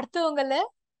அடுத்தவங்கள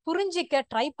புரிஞ்சிக்க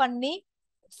ட்ரை பண்ணி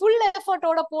ஃபுல்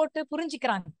எஃபர்ட்டோட போட்டு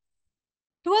புரிஞ்சுக்கிறாங்க.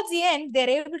 Towards the end they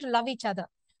are able to love each other.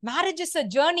 Marriage is a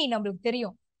journey. நம்மளுக்கு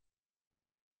தெரியும்,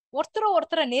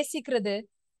 ஒருத்தரை நேசிக்கிறது,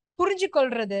 புரிஞ்சு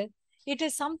கொள்றது, it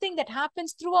is something that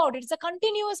happens throughout. It's a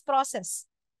continuous process.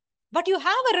 But you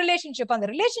have a relationship. அந்த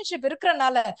ரிலேஷன்ஷிப்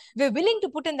இருக்கிறனால we're willing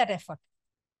to put in that effort.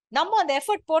 நம்ம அந்த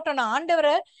எஃபர்ட் போட்டோம்னா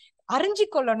ஆண்டவரை அறிஞ்சு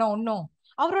கொள்ளணும். இன்னும்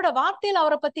அவரோட வார்த்தையில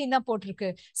அவரை பத்தி என்ன போட்டிருக்கு,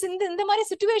 இந்த மாதிரி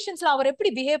சிச்சுவேஷன்ஸ்ல அவர் எப்படி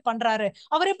பிஹேவ் பண்றாரு,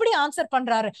 அவர் எப்படி ஆன்சர்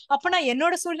பண்றாரு, அப்பனா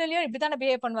என்னோட சூழ்நிலையும் இப்படித்தானே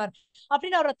பிஹேவ் பண்ணுவார்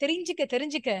அப்படின்னு அவரை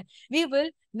தெரிஞ்சுக்க we will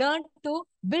learn to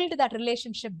build that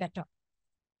relationship better.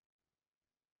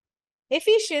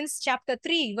 Ephesians chapter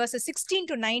 3 verses 16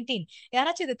 to 19.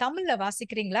 யாராச்சும் இது தமிழ்ல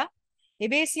வாசிக்கிறீங்களா?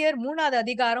 எபேசியர் 3வது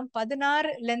அதிகாரம்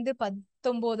 16ல இருந்து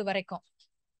 19 வரைக்கும்.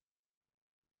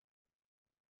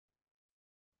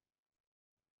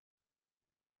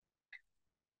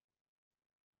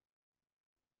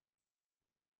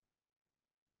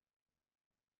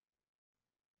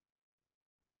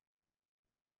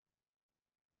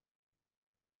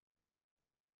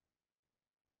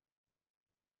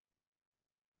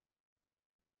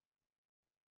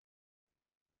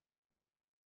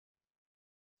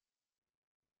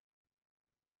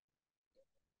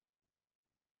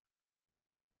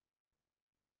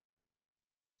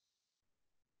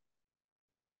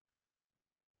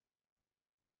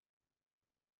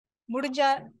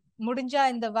 முடிஞ்சா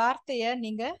இந்த வார்த்தைய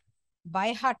நீங்க பை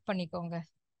ஹார்ட் பண்ணிக்கோங்க.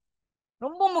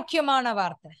 ரொம்ப முக்கியமான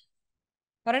வார்த்தை.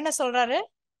 அவர் என்ன சொல்றாரு?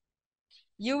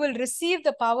 You will receive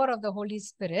the power of the Holy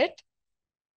Spirit.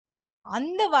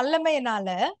 அந்த வல்லமையினால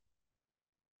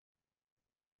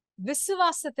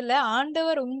விசுவாசத்துல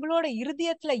ஆண்டவர் உங்களோட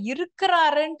இருதயத்துல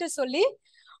இருக்கிறாருன்ட்டு சொல்லி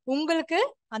உங்களுக்கு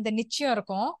அந்த நிச்சயம்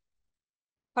இருக்கும்.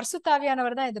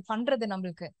 பரிசுத்தாவியானவர் தான் இது பண்றது.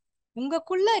 நம்மளுக்கு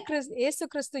உங்களுக்குள்ள இயேசு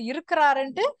கிறிஸ்து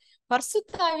இருக்கிறாருன்ட்டு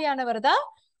பரிசுத்தாவியானவர் தான்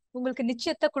உங்களுக்கு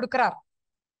நிச்சயத்தை கொடுக்கிறார்.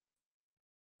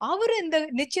 அவரு இந்த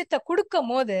நிச்சயத்தை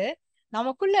கொடுக்கும் போது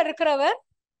நமக்குள்ள இருக்கிறவர்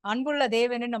அன்புள்ள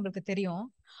தேவன்னு நம்மளுக்கு தெரியும்.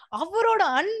 அவரோட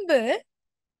அன்பு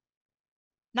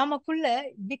நமக்குள்ள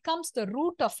becomes the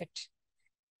root of it.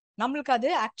 நம்மளுக்கு அது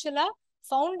ஆக்சுவலா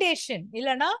ஃபவுண்டேஷன்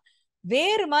இல்லைன்னா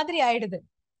வேறு மாதிரி ஆயிடுது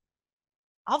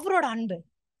அவரோட அன்பு.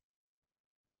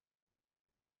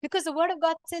 Because the word of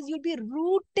God says you'll be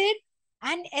rooted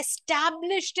and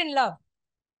established in love.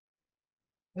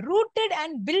 Rooted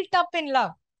and built up in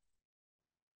love.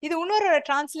 இது இன்னொரு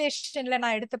டிரான்ஸ்லேஷன்ல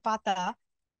நான் எடுத்து பார்த்தா,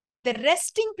 the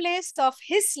resting place of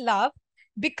his love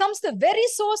becomes the very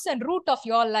source and root of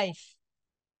your life.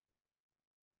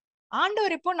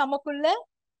 ஆண்டவர் இப்போ நமக்குள்ள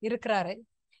இருக்கிறாரு.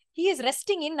 He is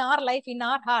resting in our life, in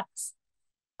our hearts.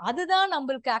 அதுதான்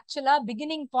நம்மளுக்கு ஆக்சுவலா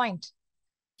beginning point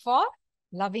for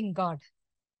loving God.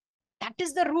 That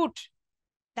is the root.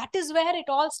 That is where it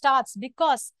all starts,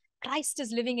 because Christ is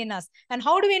living in us. And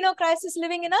how do we know Christ is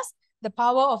living in us? The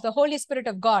power of the Holy Spirit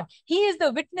of God. He is the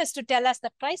witness to tell us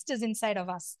that Christ is inside of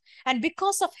us. And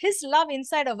because of his love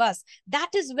inside of us,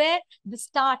 that is where the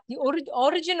start, the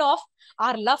origin of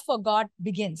our love for God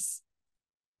begins.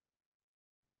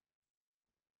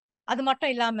 அது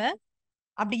மட்டும் இல்லாம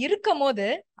அப்படி இருக்கும் போது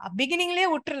பிகினிங்லயே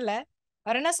விட்டுறல,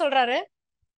 அவர் என்ன சொல்றாரு?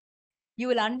 You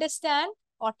will understand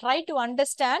or try to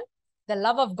understand the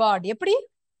love of God. எப்படி?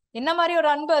 என்ன மாதிரி ஒரு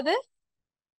அன்பு அது?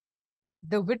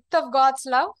 The width of God's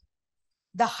love,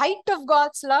 the height of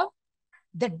God's love,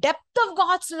 the depth of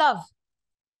God's love,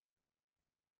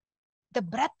 the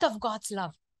breadth of God's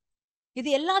love. இது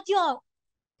எல்லாத்தையும்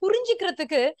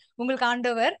புரிஞ்சுக்கிறதுக்கு உங்களுக்கு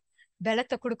ஆண்டவர்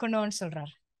பலத்தை கொடுக்கணும்னு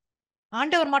சொல்றாரு.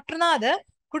 ஆண்டவர் மட்டும்தான் அதை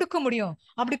கொடுக்க முடியும்.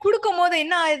 அப்படி கொடுக்கும் போது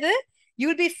என்ன ஆகுது? You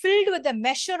will be filled with the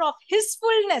measure of his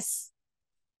fullness.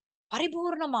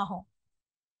 பரிபூர்ணமாகும்.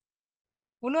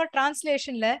 இன்னொரு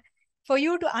டிரான்ஸ்லேஷன்ல, for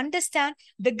you to understand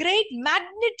the great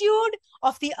magnitude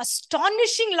of the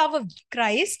astonishing love of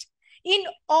Christ in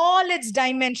all its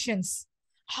dimensions.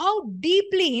 How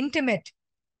deeply intimate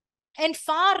and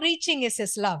far-reaching is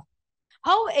his love.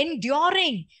 How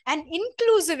enduring and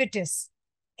inclusive it is.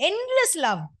 Endless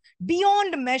love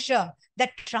beyond measure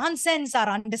that transcends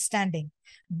our understanding.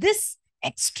 This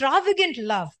extravagant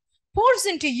love pours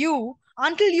into you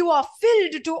until you are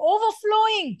filled to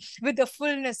overflowing with the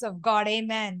fullness of God.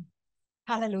 Amen.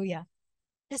 Hallelujah.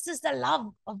 This is the love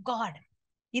of God.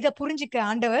 இத புரிஞ்சுக்க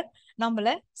ஆண்டவர் நம்மள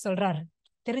சொல்றாரு.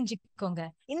 தெரிஞ்சுக்கோங்க.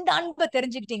 இந்த அன்பை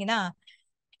தெரிஞ்சுக்கிட்டீங்கன்னா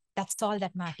that's all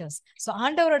that matters. So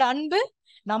ஆண்டவரோட அன்பு,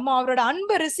 நம்ம அவரோட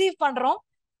அன்பை ரிசீவ் பண்றோம்,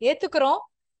 ஏத்துக்கிறோம்.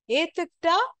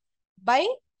 ஏத்துக்கிட்டா by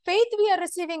faith we are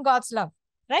receiving God's love,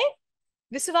 right?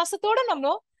 விசுவாசத்தோட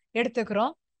நம்ம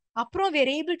எடுத்துக்கிறோம். அப்புறம் we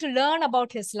are able to learn about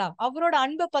his love. அவரோட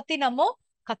அன்பை பத்தி நம்ம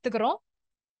கத்துக்கிறோம்.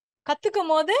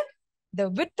 கத்துக்கும் போது the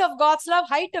width of God's love,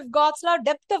 height of God's love,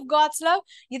 depth of God's love,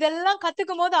 இதெல்லாம்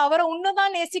கத்துக்கும் போது அவரை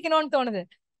இன்னும் நேசிக்கணும்னு தோணுது.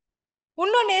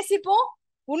 இன்னும் நேசிப்போம்,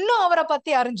 இன்னும் அவரை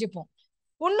பத்தி அறிஞ்சிப்போம்.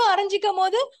 இன்னும் அறிஞ்சிக்கும்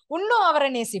போது இன்னும் அவரை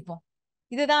நேசிப்போம்.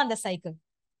 இதுதான் அந்த cycle.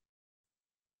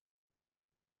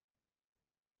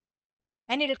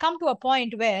 And it will come to a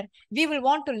point where we will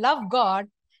want to love God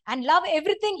and love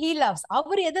everything he loves.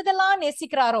 அவர் எதெல்லாம்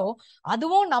நேசிக்கிறாரோ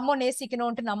அதுவும் நம்ம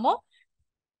நேசிக்கணும்ட்டு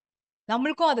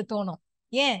நம்மளுக்கும் அது தோணும்.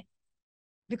 ஏன்?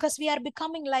 Because we are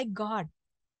becoming like God.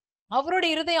 அவரோட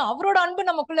இருதயம், அவரோட அன்பு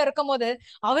நமக்குள்ள இருக்கும் போது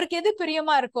அவருக்கு எது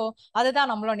பிரியமா இருக்கோ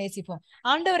அதுதான் நம்மளும் நேசிப்போம்.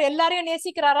 ஆண்டவர் எல்லாரையும்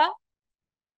நேசிக்கிறாரா?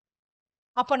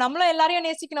 அப்ப நம்மளும் எல்லாரையும்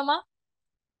நேசிக்கணுமா?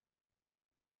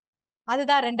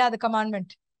 அதுதான் 2வது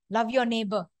commandment. Love your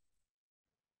neighbor.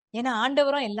 ஏன்னா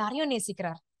ஆண்டவரும் எல்லாரையும்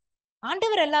நேசிக்கிறார்.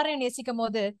 ஆண்டவர் எல்லாரையும் நேசிக்கும்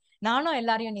போது நானும்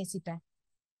எல்லாரையும் நேசிப்பேன்.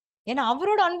 ஏன்னா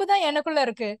அவரோட அன்பு தான் எனக்குள்ள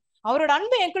இருக்கு. அவரோட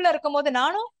அன்பு எனக்குள்ள இருக்கும் போது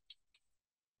நானும்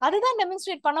அதுதான்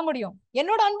டெமான்ஸ்ட்ரேட் பண்ண முடியும்.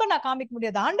 என்னோட அன்பை நான் காமிக்க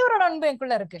முடியாது. ஆண்டவரோட அன்பு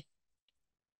எனக்குள்ள இருக்கு.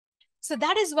 So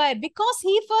that is why, because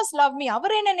he first loved me,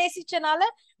 அவர் என்ன நேசிச்சனால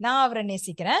நான் அவரை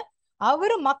நேசிக்கிறேன்.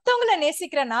 அவரு மத்தவங்களை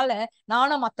நேசிக்கிறனால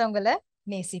நானும் மத்தவங்களை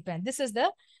நேசிப்பேன். This is the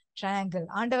triangle.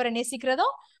 ஆண்டவரை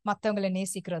நேசிக்கிறதும் மத்தவங்களை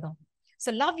நேசிக்கிறதும்.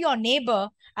 So love your neighbor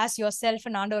as yourself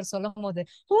ன்னு ஆண்டவர் சொல்லும் போது,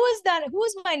 who is that? Who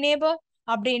is my neighbor?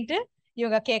 அப்படின்ட்டு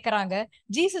இவங்க கேக்குறாங்க.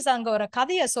 ஜீசஸ் அங்க ஒரு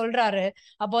கதைய சொல்றாரு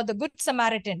about the good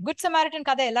Samaritan. Good Samaritan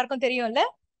கதை எல்லாருக்கும் தெரியும்ல?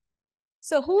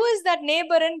 So who is that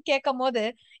neighbor ன்னு கேட்கும் போது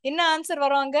என்ன ஆன்சர்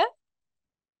வருவாங்க?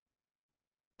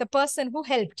 The person who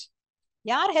helped.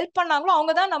 யார் ஹெல்ப் பண்ணாங்களோ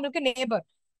அவங்க தான் நம்மளுக்கு neighbor.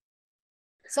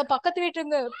 சோ பக்கத்து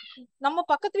வீட்டுங்க, நம்ம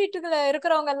பக்கத்து வீட்டுல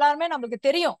இருக்கிறவங்க எல்லாருமே நம்மளுக்கு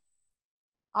தெரியும்.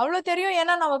 அவ்வளவு தெரியும்.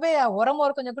 ஏன்னா நம்ம போய் உரம்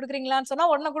ஒரு கொஞ்சம் கொடுக்குறீங்களான்னு சொன்னா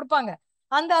உடனே கொடுப்பாங்க.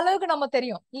 அந்த அளவுக்கு நம்ம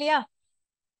தெரியும் இல்லையா?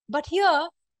 பட் ஹியர்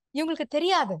இவங்களுக்கு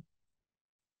தெரியாது.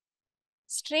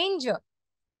 stranger.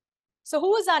 So who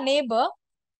is our neighbor?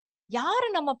 யாரு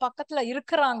நம்ம பக்கத்துல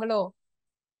இருக்கிறாங்களோ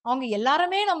அவங்க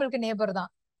எல்லாருமே நம்மளுக்கு நேபர்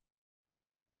தான்.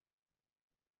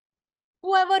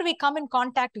 whoever we come in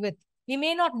contact with, we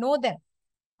may not know them.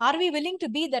 Are we willing to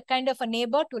be that kind of a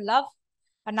neighbor, to love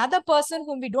another person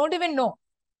whom we don't even know?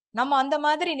 நம்ம அந்த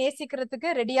மாதிரி நேசிக்கிறதுக்கு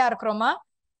ரெடியா இருக்கிறோமா?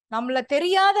 நம்மள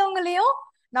தெரியாதவங்களையும்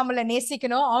நம்மள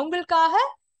நேசிக்கணும். அவங்களுக்காக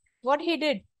what he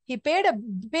did, he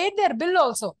paid their bill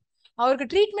also. அவருக்கு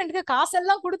ட்ரீட்மெண்ட்க்கு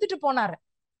காசெல்லாம் கொடுத்துட்டு போனாரு.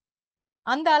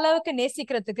 அந்த அளவுக்கு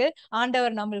நேசிக்கிறதுக்கு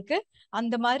ஆண்டவர் நம்மளுக்கு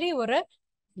அந்த மாதிரி ஒரு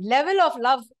லெவல் ஆஃப்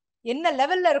லவ், என்ன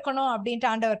லெவல்ல இருக்கணும் அப்படின்ட்டு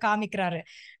ஆண்டவர் காமிக்கிறாரு.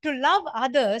 To love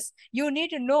others you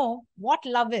need to know what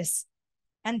love is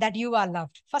and that you are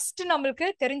loved. First நம்மளுக்கு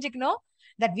தெரிஞ்சுக்கணும்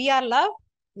தட் வி ஆர் லவ்.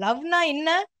 லவ்னா என்ன?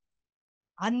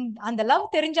 அந்த லவ்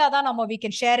தெரிஞ்சாதான் நம்ம we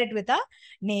can share it with our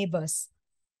neighbors.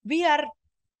 We are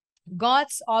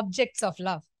God's objects of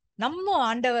love. நம்ம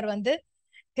ஆண்டவர்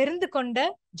தெரிந்து கொண்ட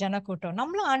ஜனக்கூட்டம்.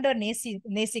 நம்மளும் ஆண்டவர்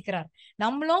நேசிக்கிறார்.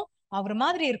 நம்மளும் அவர்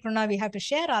மாதிரி இருக்கணும்னா we have to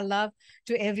share our love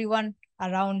to everyone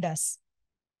around us.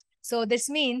 So this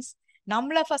means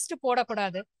நம்மள ஃபர்ஸ்ட்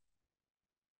போடக்கூடாது.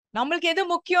 நம்மளுக்கு எது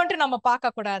முக்கியம்னு நம்ம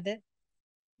பார்க்க கூடாது.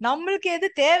 நம்மளுக்கு எது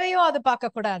தேவையோ அது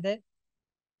பார்க்க கூடாது.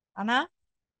 ஆனா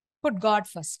put God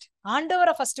first.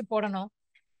 ஆண்டவரை ஃபர்ஸ்ட் போடணும்.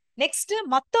 நெக்ஸ்ட்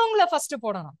மத்தவங்கள ஃபர்ஸ்ட்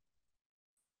போடணும்.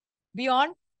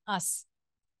 Beyond us.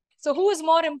 So who is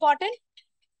more important?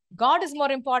 God is more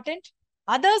important.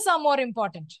 Others are more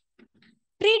important.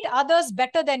 Treat others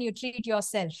better than you treat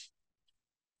yourself.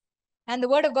 And the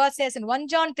word of God says in 1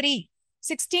 John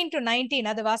 3:16-19,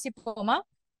 அது வாசிப்போமா?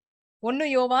 1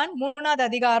 யோவான் 3வது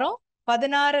அதிகாரம்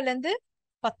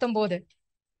 16-19.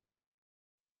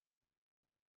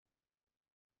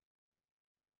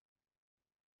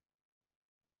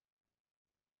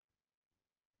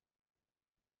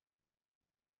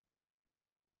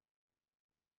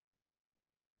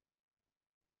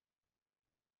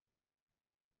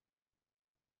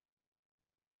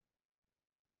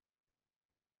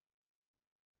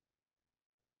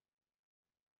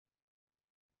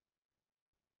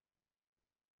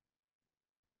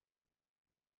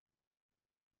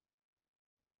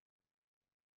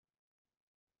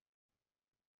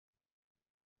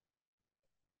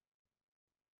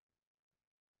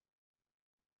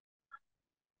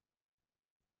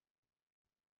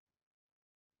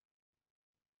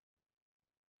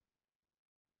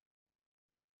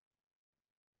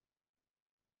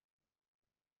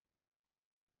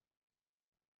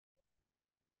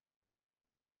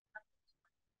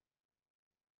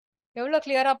 எவ்வளவு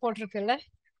கிளியரா போட்டிருக்குல்ல?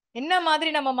 என்ன மாதிரி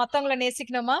நம்ம மத்தவங்களை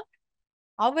நேசிக்கணுமா?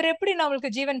 அவர் எப்படி நம்மளுக்கு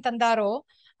ஜீவன் தந்தாரோ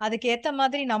அதுக்கு ஏத்த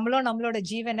மாதிரி நம்மளும் நம்மளோட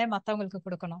ஜீவனை மத்தவங்களுக்கு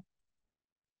கொடுக்கணும்.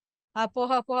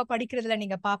 போக போக படிக்கிறதுல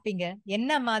நீங்க பாப்பீங்க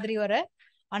என்ன மாதிரி ஒரு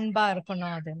அன்பா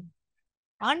இருக்கணும். அது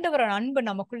ஆண்டவரோட அன்பு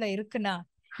நமக்குள்ள இருக்குன்னா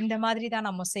இந்த மாதிரி தான்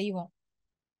நம்ம செய்வோம்.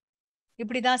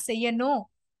 இப்படிதான் செய்யணும்.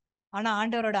 ஆனா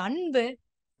ஆண்டவரோட அன்பு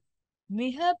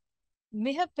மிக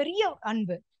மிக பெரிய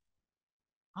அன்பு.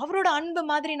 அவரோட அன்பு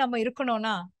மாதிரி நம்ம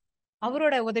இருக்கணும்னா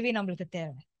அவரோட உதவி நம்மளுக்கு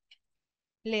தேவை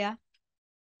இல்லையா?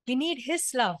 we need his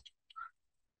love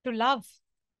to love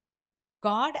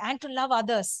God and to love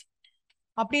others.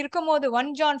 அப்படி இருக்கும்போது 1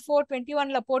 John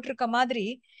 4:21ல போட்டிருக்க மாதிரி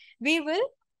we will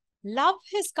love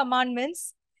his commandments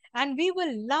and we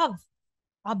will love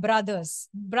our brothers.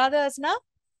 Brothersனா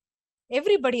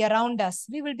everybody around us.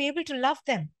 We will be able to love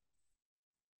them.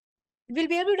 We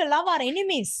will be able to love our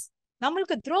enemies.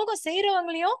 நம்மளுக்கு துரோகம்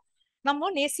செய்யறவங்களையும் நம்ம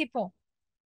நேசிப்போம்.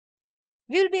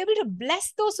 We will be able to bless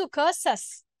those who curse us.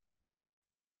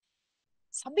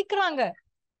 சபிக்கிறாங்க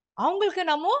அவங்களுக்கு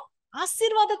நம்ம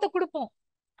ஆசீர்வாதத்தை கொடுப்போம்.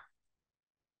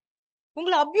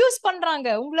 உங்களை abuse பண்றாங்க,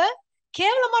 உங்களை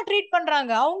கேவலமா ட்ரீட்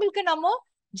பண்றாங்க, அவங்களுக்கு நம்ம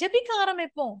ஜெபிக்க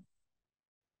ஆரம்பிப்போம்.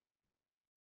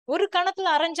 ஒரு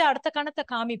கணத்துல அரைஞ்சா அடுத்த கணத்தை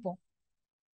காமிப்போம்.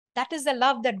 That is the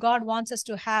love that God wants us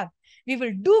to have. We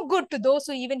will do good to those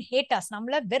who even hate us.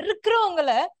 நம்மள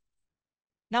வெறுக்கிறவங்களை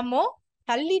நம்ம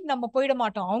தள்ளி நம்ம போயிட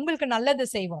மாட்டோம், அவங்களுக்கு நல்லது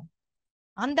செய்வோம்.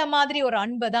 அந்த மாதிரி ஒரு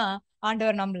அன்பை தான்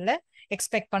ஆண்டவர் நம்மள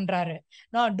எக்ஸ்பெக்ட் பண்றாரு.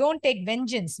 Don't take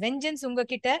vengeance. வெஞ்சன்ஸ்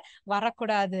உங்ககிட்ட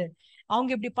வரக்கூடாது. அவங்க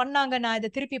இப்படி பண்ணாங்க, நான்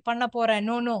இதை திருப்பி பண்ண போறேன்.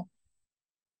 நோ,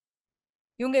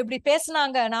 இவங்க இப்படி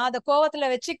பேசினாங்க, நான் அதை கோவத்துல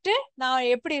வச்சுக்கிட்டு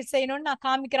நான் எப்படி செய்யணும்னு நான்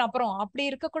காமிக்கிறேன். அப்புறம் அப்படி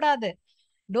இருக்கக்கூடாது.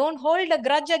 Don't hold a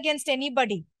grudge against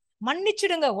anybody.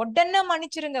 மன்னிச்சிடுங்க, உடனே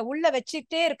மன்னிச்சிடுங்க, உள்ள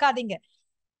வச்சுட்டே இருக்காதீங்க.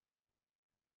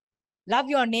 Love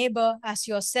your neighbor as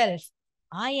yourself.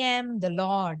 I am the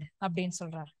Lord அப்படின்னு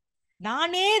சொல்றார்.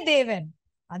 நானே தேவன்,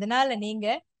 அதனால நீங்க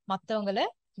மத்தவங்களை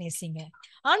நேசிங்க.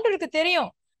 ஆண்டவருக்கு தெரியும்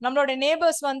நம்மளோட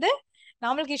நேபர்ஸ்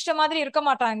நம்மளுக்கு இஷ்ட மாதிரி இருக்க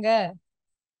மாட்டாங்க.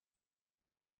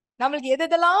 நம்மளுக்கு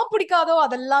எதெல்லாம் பிடிக்காதோ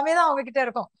அதெல்லாமே தான் அவங்க கிட்ட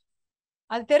இருக்கும்.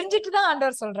 அது தெரிஞ்சிட்டு தான்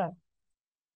ஆண்டவர் சொல்றார்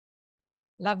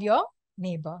love your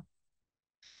neighbor.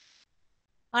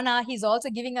 ஆனா he's also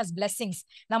giving us blessings.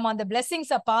 நம்ம அந்த blessings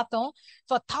பார்த்தோம்.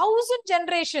 For 1,000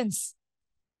 generations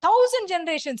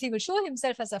he will show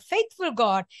himself as a faithful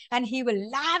God and he will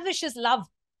lavish his love,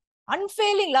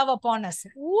 unfailing love upon us.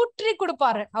 ஊற்றி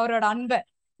கொடுப்பாரு அவரோட அன்பை.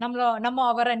 நம்ம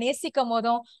அவரை நேசிக்கும்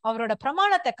போதும் அவரோட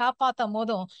பிரமாணத்தை காப்பாத்தும்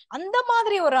போதும் அந்த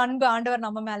மாதிரி ஒரு அன்பு ஆண்டவர்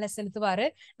நம்ம மேல செலுத்துவாரு.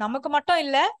 நமக்கு மட்டும்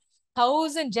இல்ல,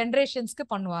 1000 generations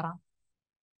பண்ணுவாராம்.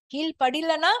 கீழ்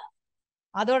படிலனா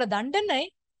அதோட தண்டனை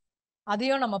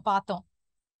அதையும் நம்ம பார்த்தோம்.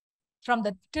 From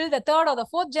till the third or the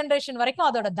fourth generation வரைக்கும்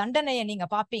அதோட தண்டனையை நீங்க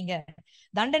பாப்பீங்க.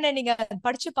 தண்டனை நீங்க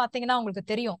படிச்சு பாத்தீங்கன்னா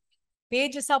உங்களுக்கு தெரியும்.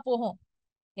 பேஜஸா போகும்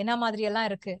என்ன மாதிரி எல்லாம்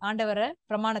இருக்கு ஆண்டவரை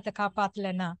பிரமாணத்தை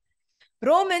காப்பாத்தலன்னா.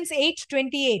 ரோமன்ஸ்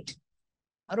 8:28,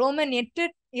 ரோமன்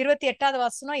 8:28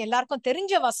 வசனம் எல்லாருக்கும்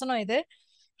தெரிஞ்ச வசனம் இது.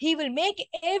 He will make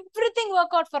everything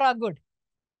work out for our good.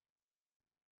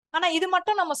 ஆனா இது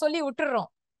மட்டும் நம்ம சொல்லி விட்டுறோம்.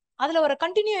 அதுல ஒரு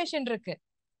கண்டினியூஷன் இருக்கு.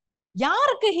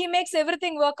 யாருக்கு he makes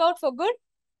everything work out for good?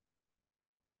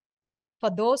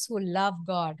 For those who love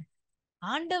God.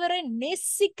 ஆண்டவரை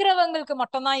நேசிக்கிறவங்களுக்கு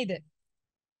மட்டும்தான் இது.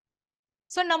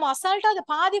 சோ நம்ம அசால்ட்டா அது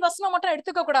பாதி வசனம் மட்டும்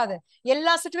எடுத்துக்க கூடாது.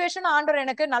 எல்லா சிச்சுவேஷனும் ஆண்டவர்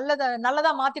எனக்கு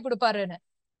நல்லதா மாத்தி கொடுப்பாருன்னு.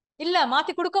 இல்ல,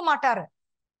 மாத்தி கொடுக்க மாட்டாரு.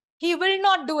 He will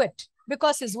not do it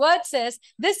because his word says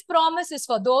this promise is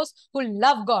for those who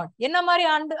love God. என்ன மாதிரி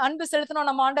அன்பு செலுத்தணும்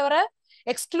நம்ம ஆண்டவரை?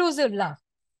 Exclusive love,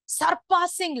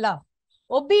 surpassing love,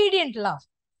 obedient love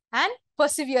and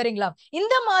persevering love.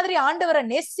 இந்த மாதிரி ஆண்டவரை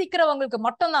நேசிக்கிறவங்களுக்கு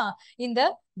மட்டும்தான் இந்த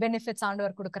பெனிஃபிட்ஸ்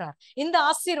ஆண்டவர் கொடுக்கிறார். இந்த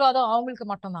ஆசீர்வாதம் அவங்களுக்கு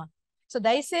மட்டும்தான். சோ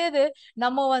தயவுசெய்து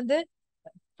நம்ம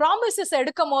ப்ராமிசஸ்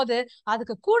எடுக்கும் போது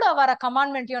அதுக்கு கூட வர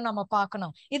கமாண்ட்மெண்ட்டையும் நம்ம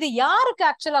பார்க்கணும். இது யாருக்கு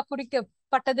ஆக்சுவலா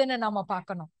குறிக்கப்பட்டதுன்னு நம்ம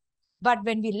பார்க்கணும். But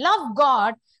when we love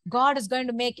God, God is going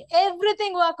to make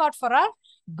everything work out for our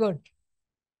good.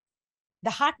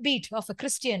 The heartbeat of a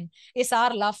Christian is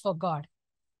our love for God.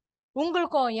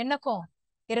 உங்களுக்கும் எனக்கும்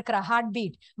இருக்கிற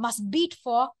heartbeat must beat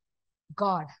for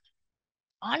God.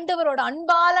 ஆண்டவரோட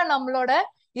அன்பால நம்மளோட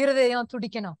இருதயம்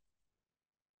துடிக்கணும்.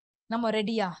 நம்ம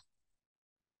ரெடியா?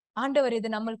 ஆண்டவர் இது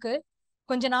நம்மளுக்கு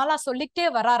கொஞ்ச நாளா சொல்லிட்டே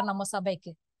வரார் நம்ம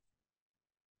சபைக்கு.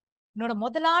 என்னோட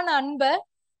முதலான அன்பை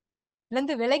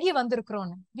இருந்து விலகி வந்திருக்கிறோம்.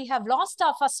 We have lost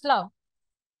our first love.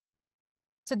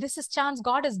 So this is chance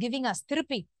God is giving us.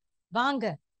 திருப்பி வாங்க,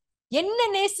 என்ன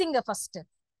நேசிங்க ஃபர்ஸ்ட்.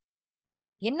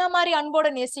 என்ன மாதிரி அன்போட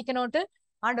நேசிக்கணும்ட்டு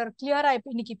ஆண்டவர் கிளியரா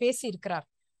இன்னைக்கு பேசி இருக்கிறார்.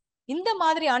 இந்த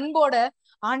மாதிரி அன்போட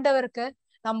ஆண்டவருக்கு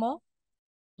நம்ம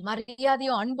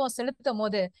மரியாதையும் அன்பும் செலுத்தும்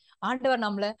போது ஆண்டவர்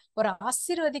நம்மள ஒரு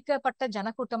ஆசீர்வதிக்கப்பட்ட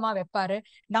ஜனக்கூட்டமா வைப்பாரு.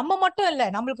 நம்ம மட்டும் இல்ல,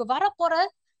 நம்மளுக்கு வரப்போற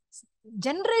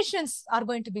generations are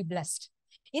going to be blessed.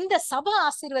 இந்த சபை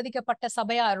ஆசீர்வதிக்கப்பட்ட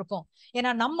சபையா இருக்கும்.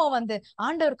 ஏன்னா நம்ம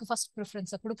ஆண்டவருக்கு ஃபர்ஸ்ட்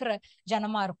ப்ரிஃபரன்ஸ கொடுக்கிற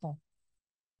ஜனமா இருப்போம்.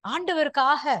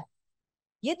 ஆண்டவருக்காக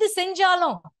எது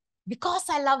செஞ்சாலும் because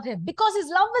I love him, because his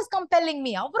love is compelling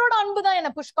me. அவரோட அன்பு தான் என்ன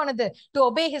புஷ் பண்ணுது to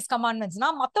obey his commandments.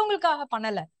 நான் மத்தவங்களுக்காக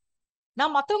பண்ணல.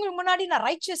 நான் மத்தவங்களுக்கு முன்னாடி நான்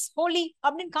ரைச்சஸ் ஹோலி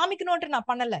அப்படின்னு காமிக்கணும்ட்டு நான்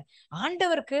பண்ணல.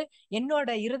 ஆண்டவருக்கு என்னோட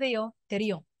இருதயம்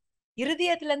தெரியும்.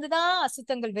 இருதயத்துல இருந்துதான்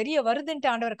அசுத்தங்கள் வெளிய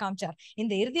வருதுன்ட்டு ஆண்டவர் காமிச்சார்.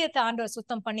 இந்த இருதயத்தை ஆண்டவர்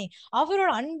சுத்தம் பண்ணி அவரோட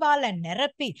அன்பால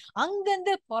நிரப்பி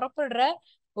அங்கிருந்து புறப்படுற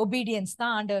ஒபீடியன்ஸ்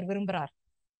தான் ஆண்டவர் விரும்புறார்.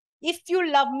 If you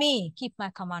love me, keep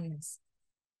my commandments.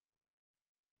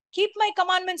 Keep my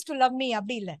commandments to love me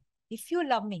அப்படி இல்ல. If you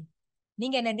love me,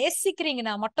 நீங்க என்ன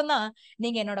நேசிக்கிறீங்கன்னா மட்டும்தான்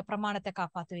நீங்க என்னோட பிரமாணத்தை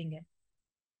காப்பாத்துவீங்க.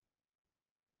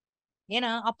 ஏன்னா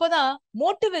அப்பதான்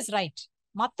மோட்டிவ் இஸ் ரைட்.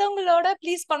 மத்தவங்களோட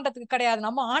ப்ளீஸ் பண்றதுக்கு கிடையாது,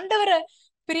 நம்ம ஆண்டவரை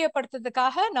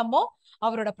பிரியப்படுத்துறதுக்காக நம்ம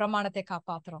அவரோட பிரமாணத்தை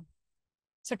காப்பாத்துறோம்.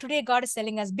 So today God is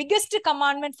telling us biggest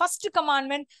commandment, first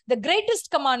commandment, the greatest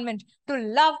commandment, to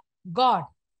love God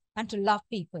and to love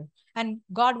people. And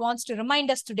God wants to remind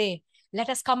us today, let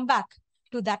us come back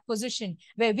to that position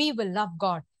where we will love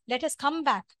God. Let us come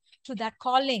back to that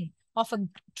calling of a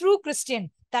true Christian,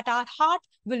 that our heart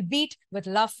will beat with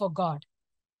love for God.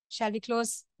 Shall we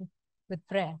close with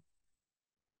prayer?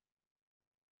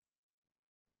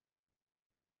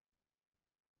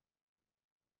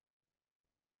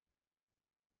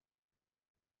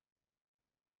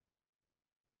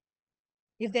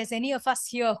 If there's any of us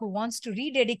here who wants to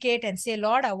rededicate and say,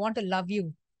 Lord, I want to love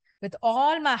you with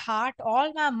all my heart,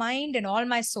 all my mind, and all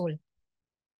my soul.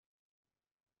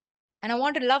 And I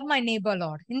want to love my neighbor,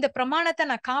 Lord. இந்த பிரமாணத்தை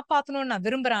நான் காப்பாத்தணும்னு நான்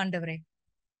விரும்புறேன் ஆண்டவரே.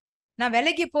 நான்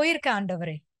விலகி போயிருக்கேன்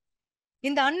ஆண்டவரே.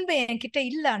 இந்த அன்பு என்கிட்ட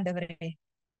இல்ல ஆண்டவரே.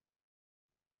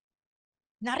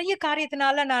 நிறைய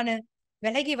காரியத்தினால நானு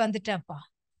விலகி வந்துட்டேன்ப்பா.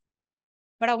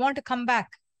 But I want to come back.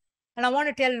 And I want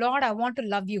to tell Lord, I want to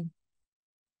love you.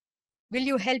 Will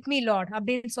you help me, Lord?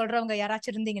 அப்படின்னு சொல்றவங்க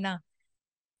யாராச்சும் இருந்தீங்கன்னா,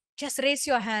 just raise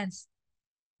your hands.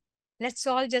 Let's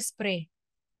all just pray.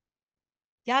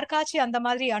 யாருக்காச்சும் அந்த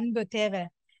மாதிரி அன்பு தேவை.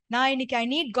 நான் இன்னைக்கு I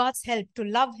need God's help to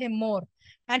love him more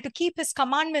and to keep his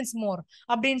commandments more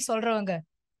அப்படின்னு சொல்றவங்க,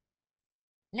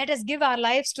 let us give our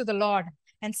lives to the Lord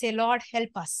and say, Lord,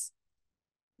 help us.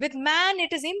 With man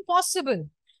it is impossible,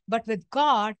 but with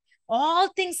God all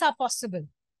things are possible.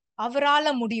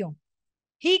 அவரால முடியும்.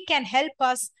 He can help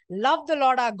us love the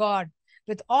Lord our God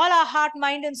with all our heart,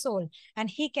 mind, and soul. And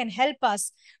he can help us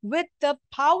with the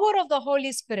power of the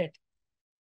Holy Spirit.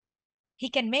 He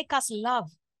can make us love,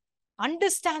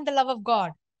 understand the love of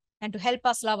God, and to help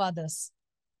us love others.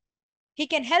 He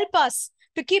can help us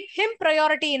to keep him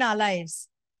priority in our lives.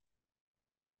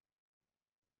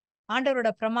 ஆண்டவரோட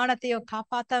பிரமாணத்தையோ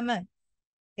காப்பாத்தாம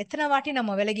எத்தனை வாட்டி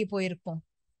நம்ம விலகி போயிருப்போம்.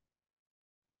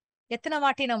 எத்தனை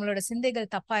வாட்டி நம்மளோட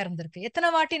சிந்தைகள் தப்பா இருந்திருக்கு. எத்தனை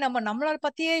வாட்டி நம்மளோட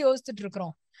பத்தியே யோசிச்சுட்டு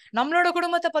இருக்கிறோம். நம்மளோட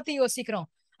குடும்பத்தை பத்தி யோசிக்கிறோம்.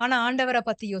 ஆனா ஆண்டவரை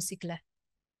பத்தி யோசிக்கல.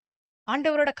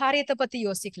 ஆண்டவரோட காரியத்தை பத்தி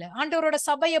யோசிக்கல. ஆண்டவரோட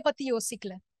சபையை பத்தி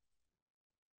யோசிக்கல.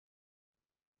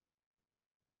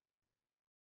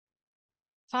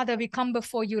 Father, we come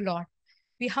before you, Lord.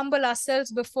 We humble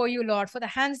ourselves before you, Lord, for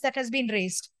the hands that has been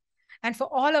raised. And for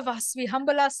all of us, we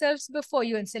humble ourselves before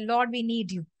you and say, Lord, we need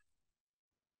you.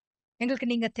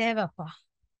 எங்களுக்கு நீங்க தேவைப்பா.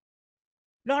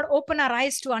 Lord, open our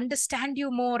eyes to understand you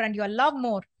more and your love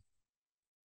more.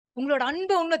 உங்களோட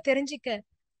அன்பு இன்னும் தெரிஞ்சிக்க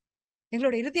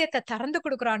எங்களோட இருதயத்தை திறந்து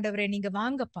கொடுக்குற ஆண்டவரே, நீங்க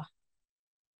வாங்கப்பா.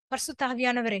 பரிசுத்த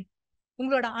ஆவியானவரே,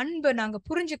 உங்களோட அன்பு நாங்க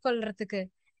புரிஞ்சு கொள்றதுக்கு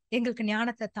எங்களுக்கு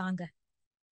ஞானத்தை தாங்க.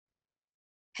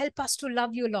 Help us to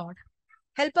love you, Lord.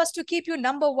 Help us to keep you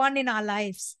number one in our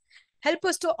lives. Help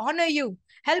us to honor you.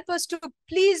 Help us to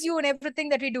please you in everything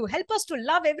that we do. Help us to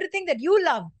love everything that you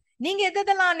love. நீங்க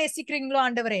எதெல்லாம் நேசிக்கிறீங்களோ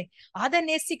ஆண்டவரே, அதை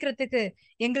நேசிக்கிறதுக்கு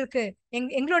எங்களுக்கு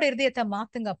எங்களோட இருதயத்தை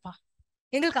மாத்துங்கப்பா.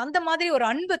 எங்களுக்கு அந்த மாதிரி ஒரு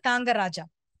அன்பு தாங்க ராஜா.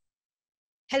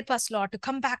 Help us, Lord, to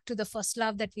come back to the first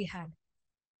love that we had.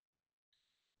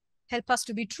 Help us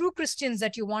to be true Christians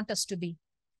that you want us to be.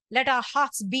 Let our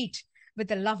hearts beat with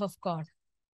the love of God.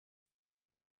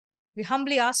 We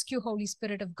humbly ask you, Holy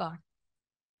Spirit of God,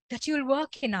 that you will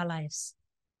work in our lives.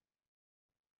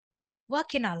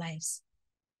 Work in our lives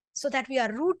so that we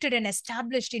are rooted and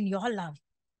established in your love.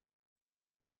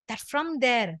 That from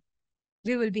there,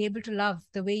 we will be able to love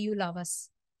the way you love us.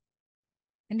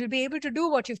 And we'll be able to do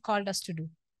what you've called us to do.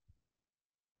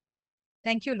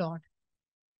 Thank you, Lord.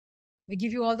 We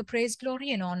give you all the praise, glory,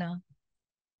 and honor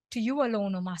to you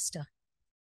alone, O Master.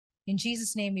 In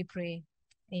Jesus' name we pray.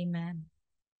 Amen.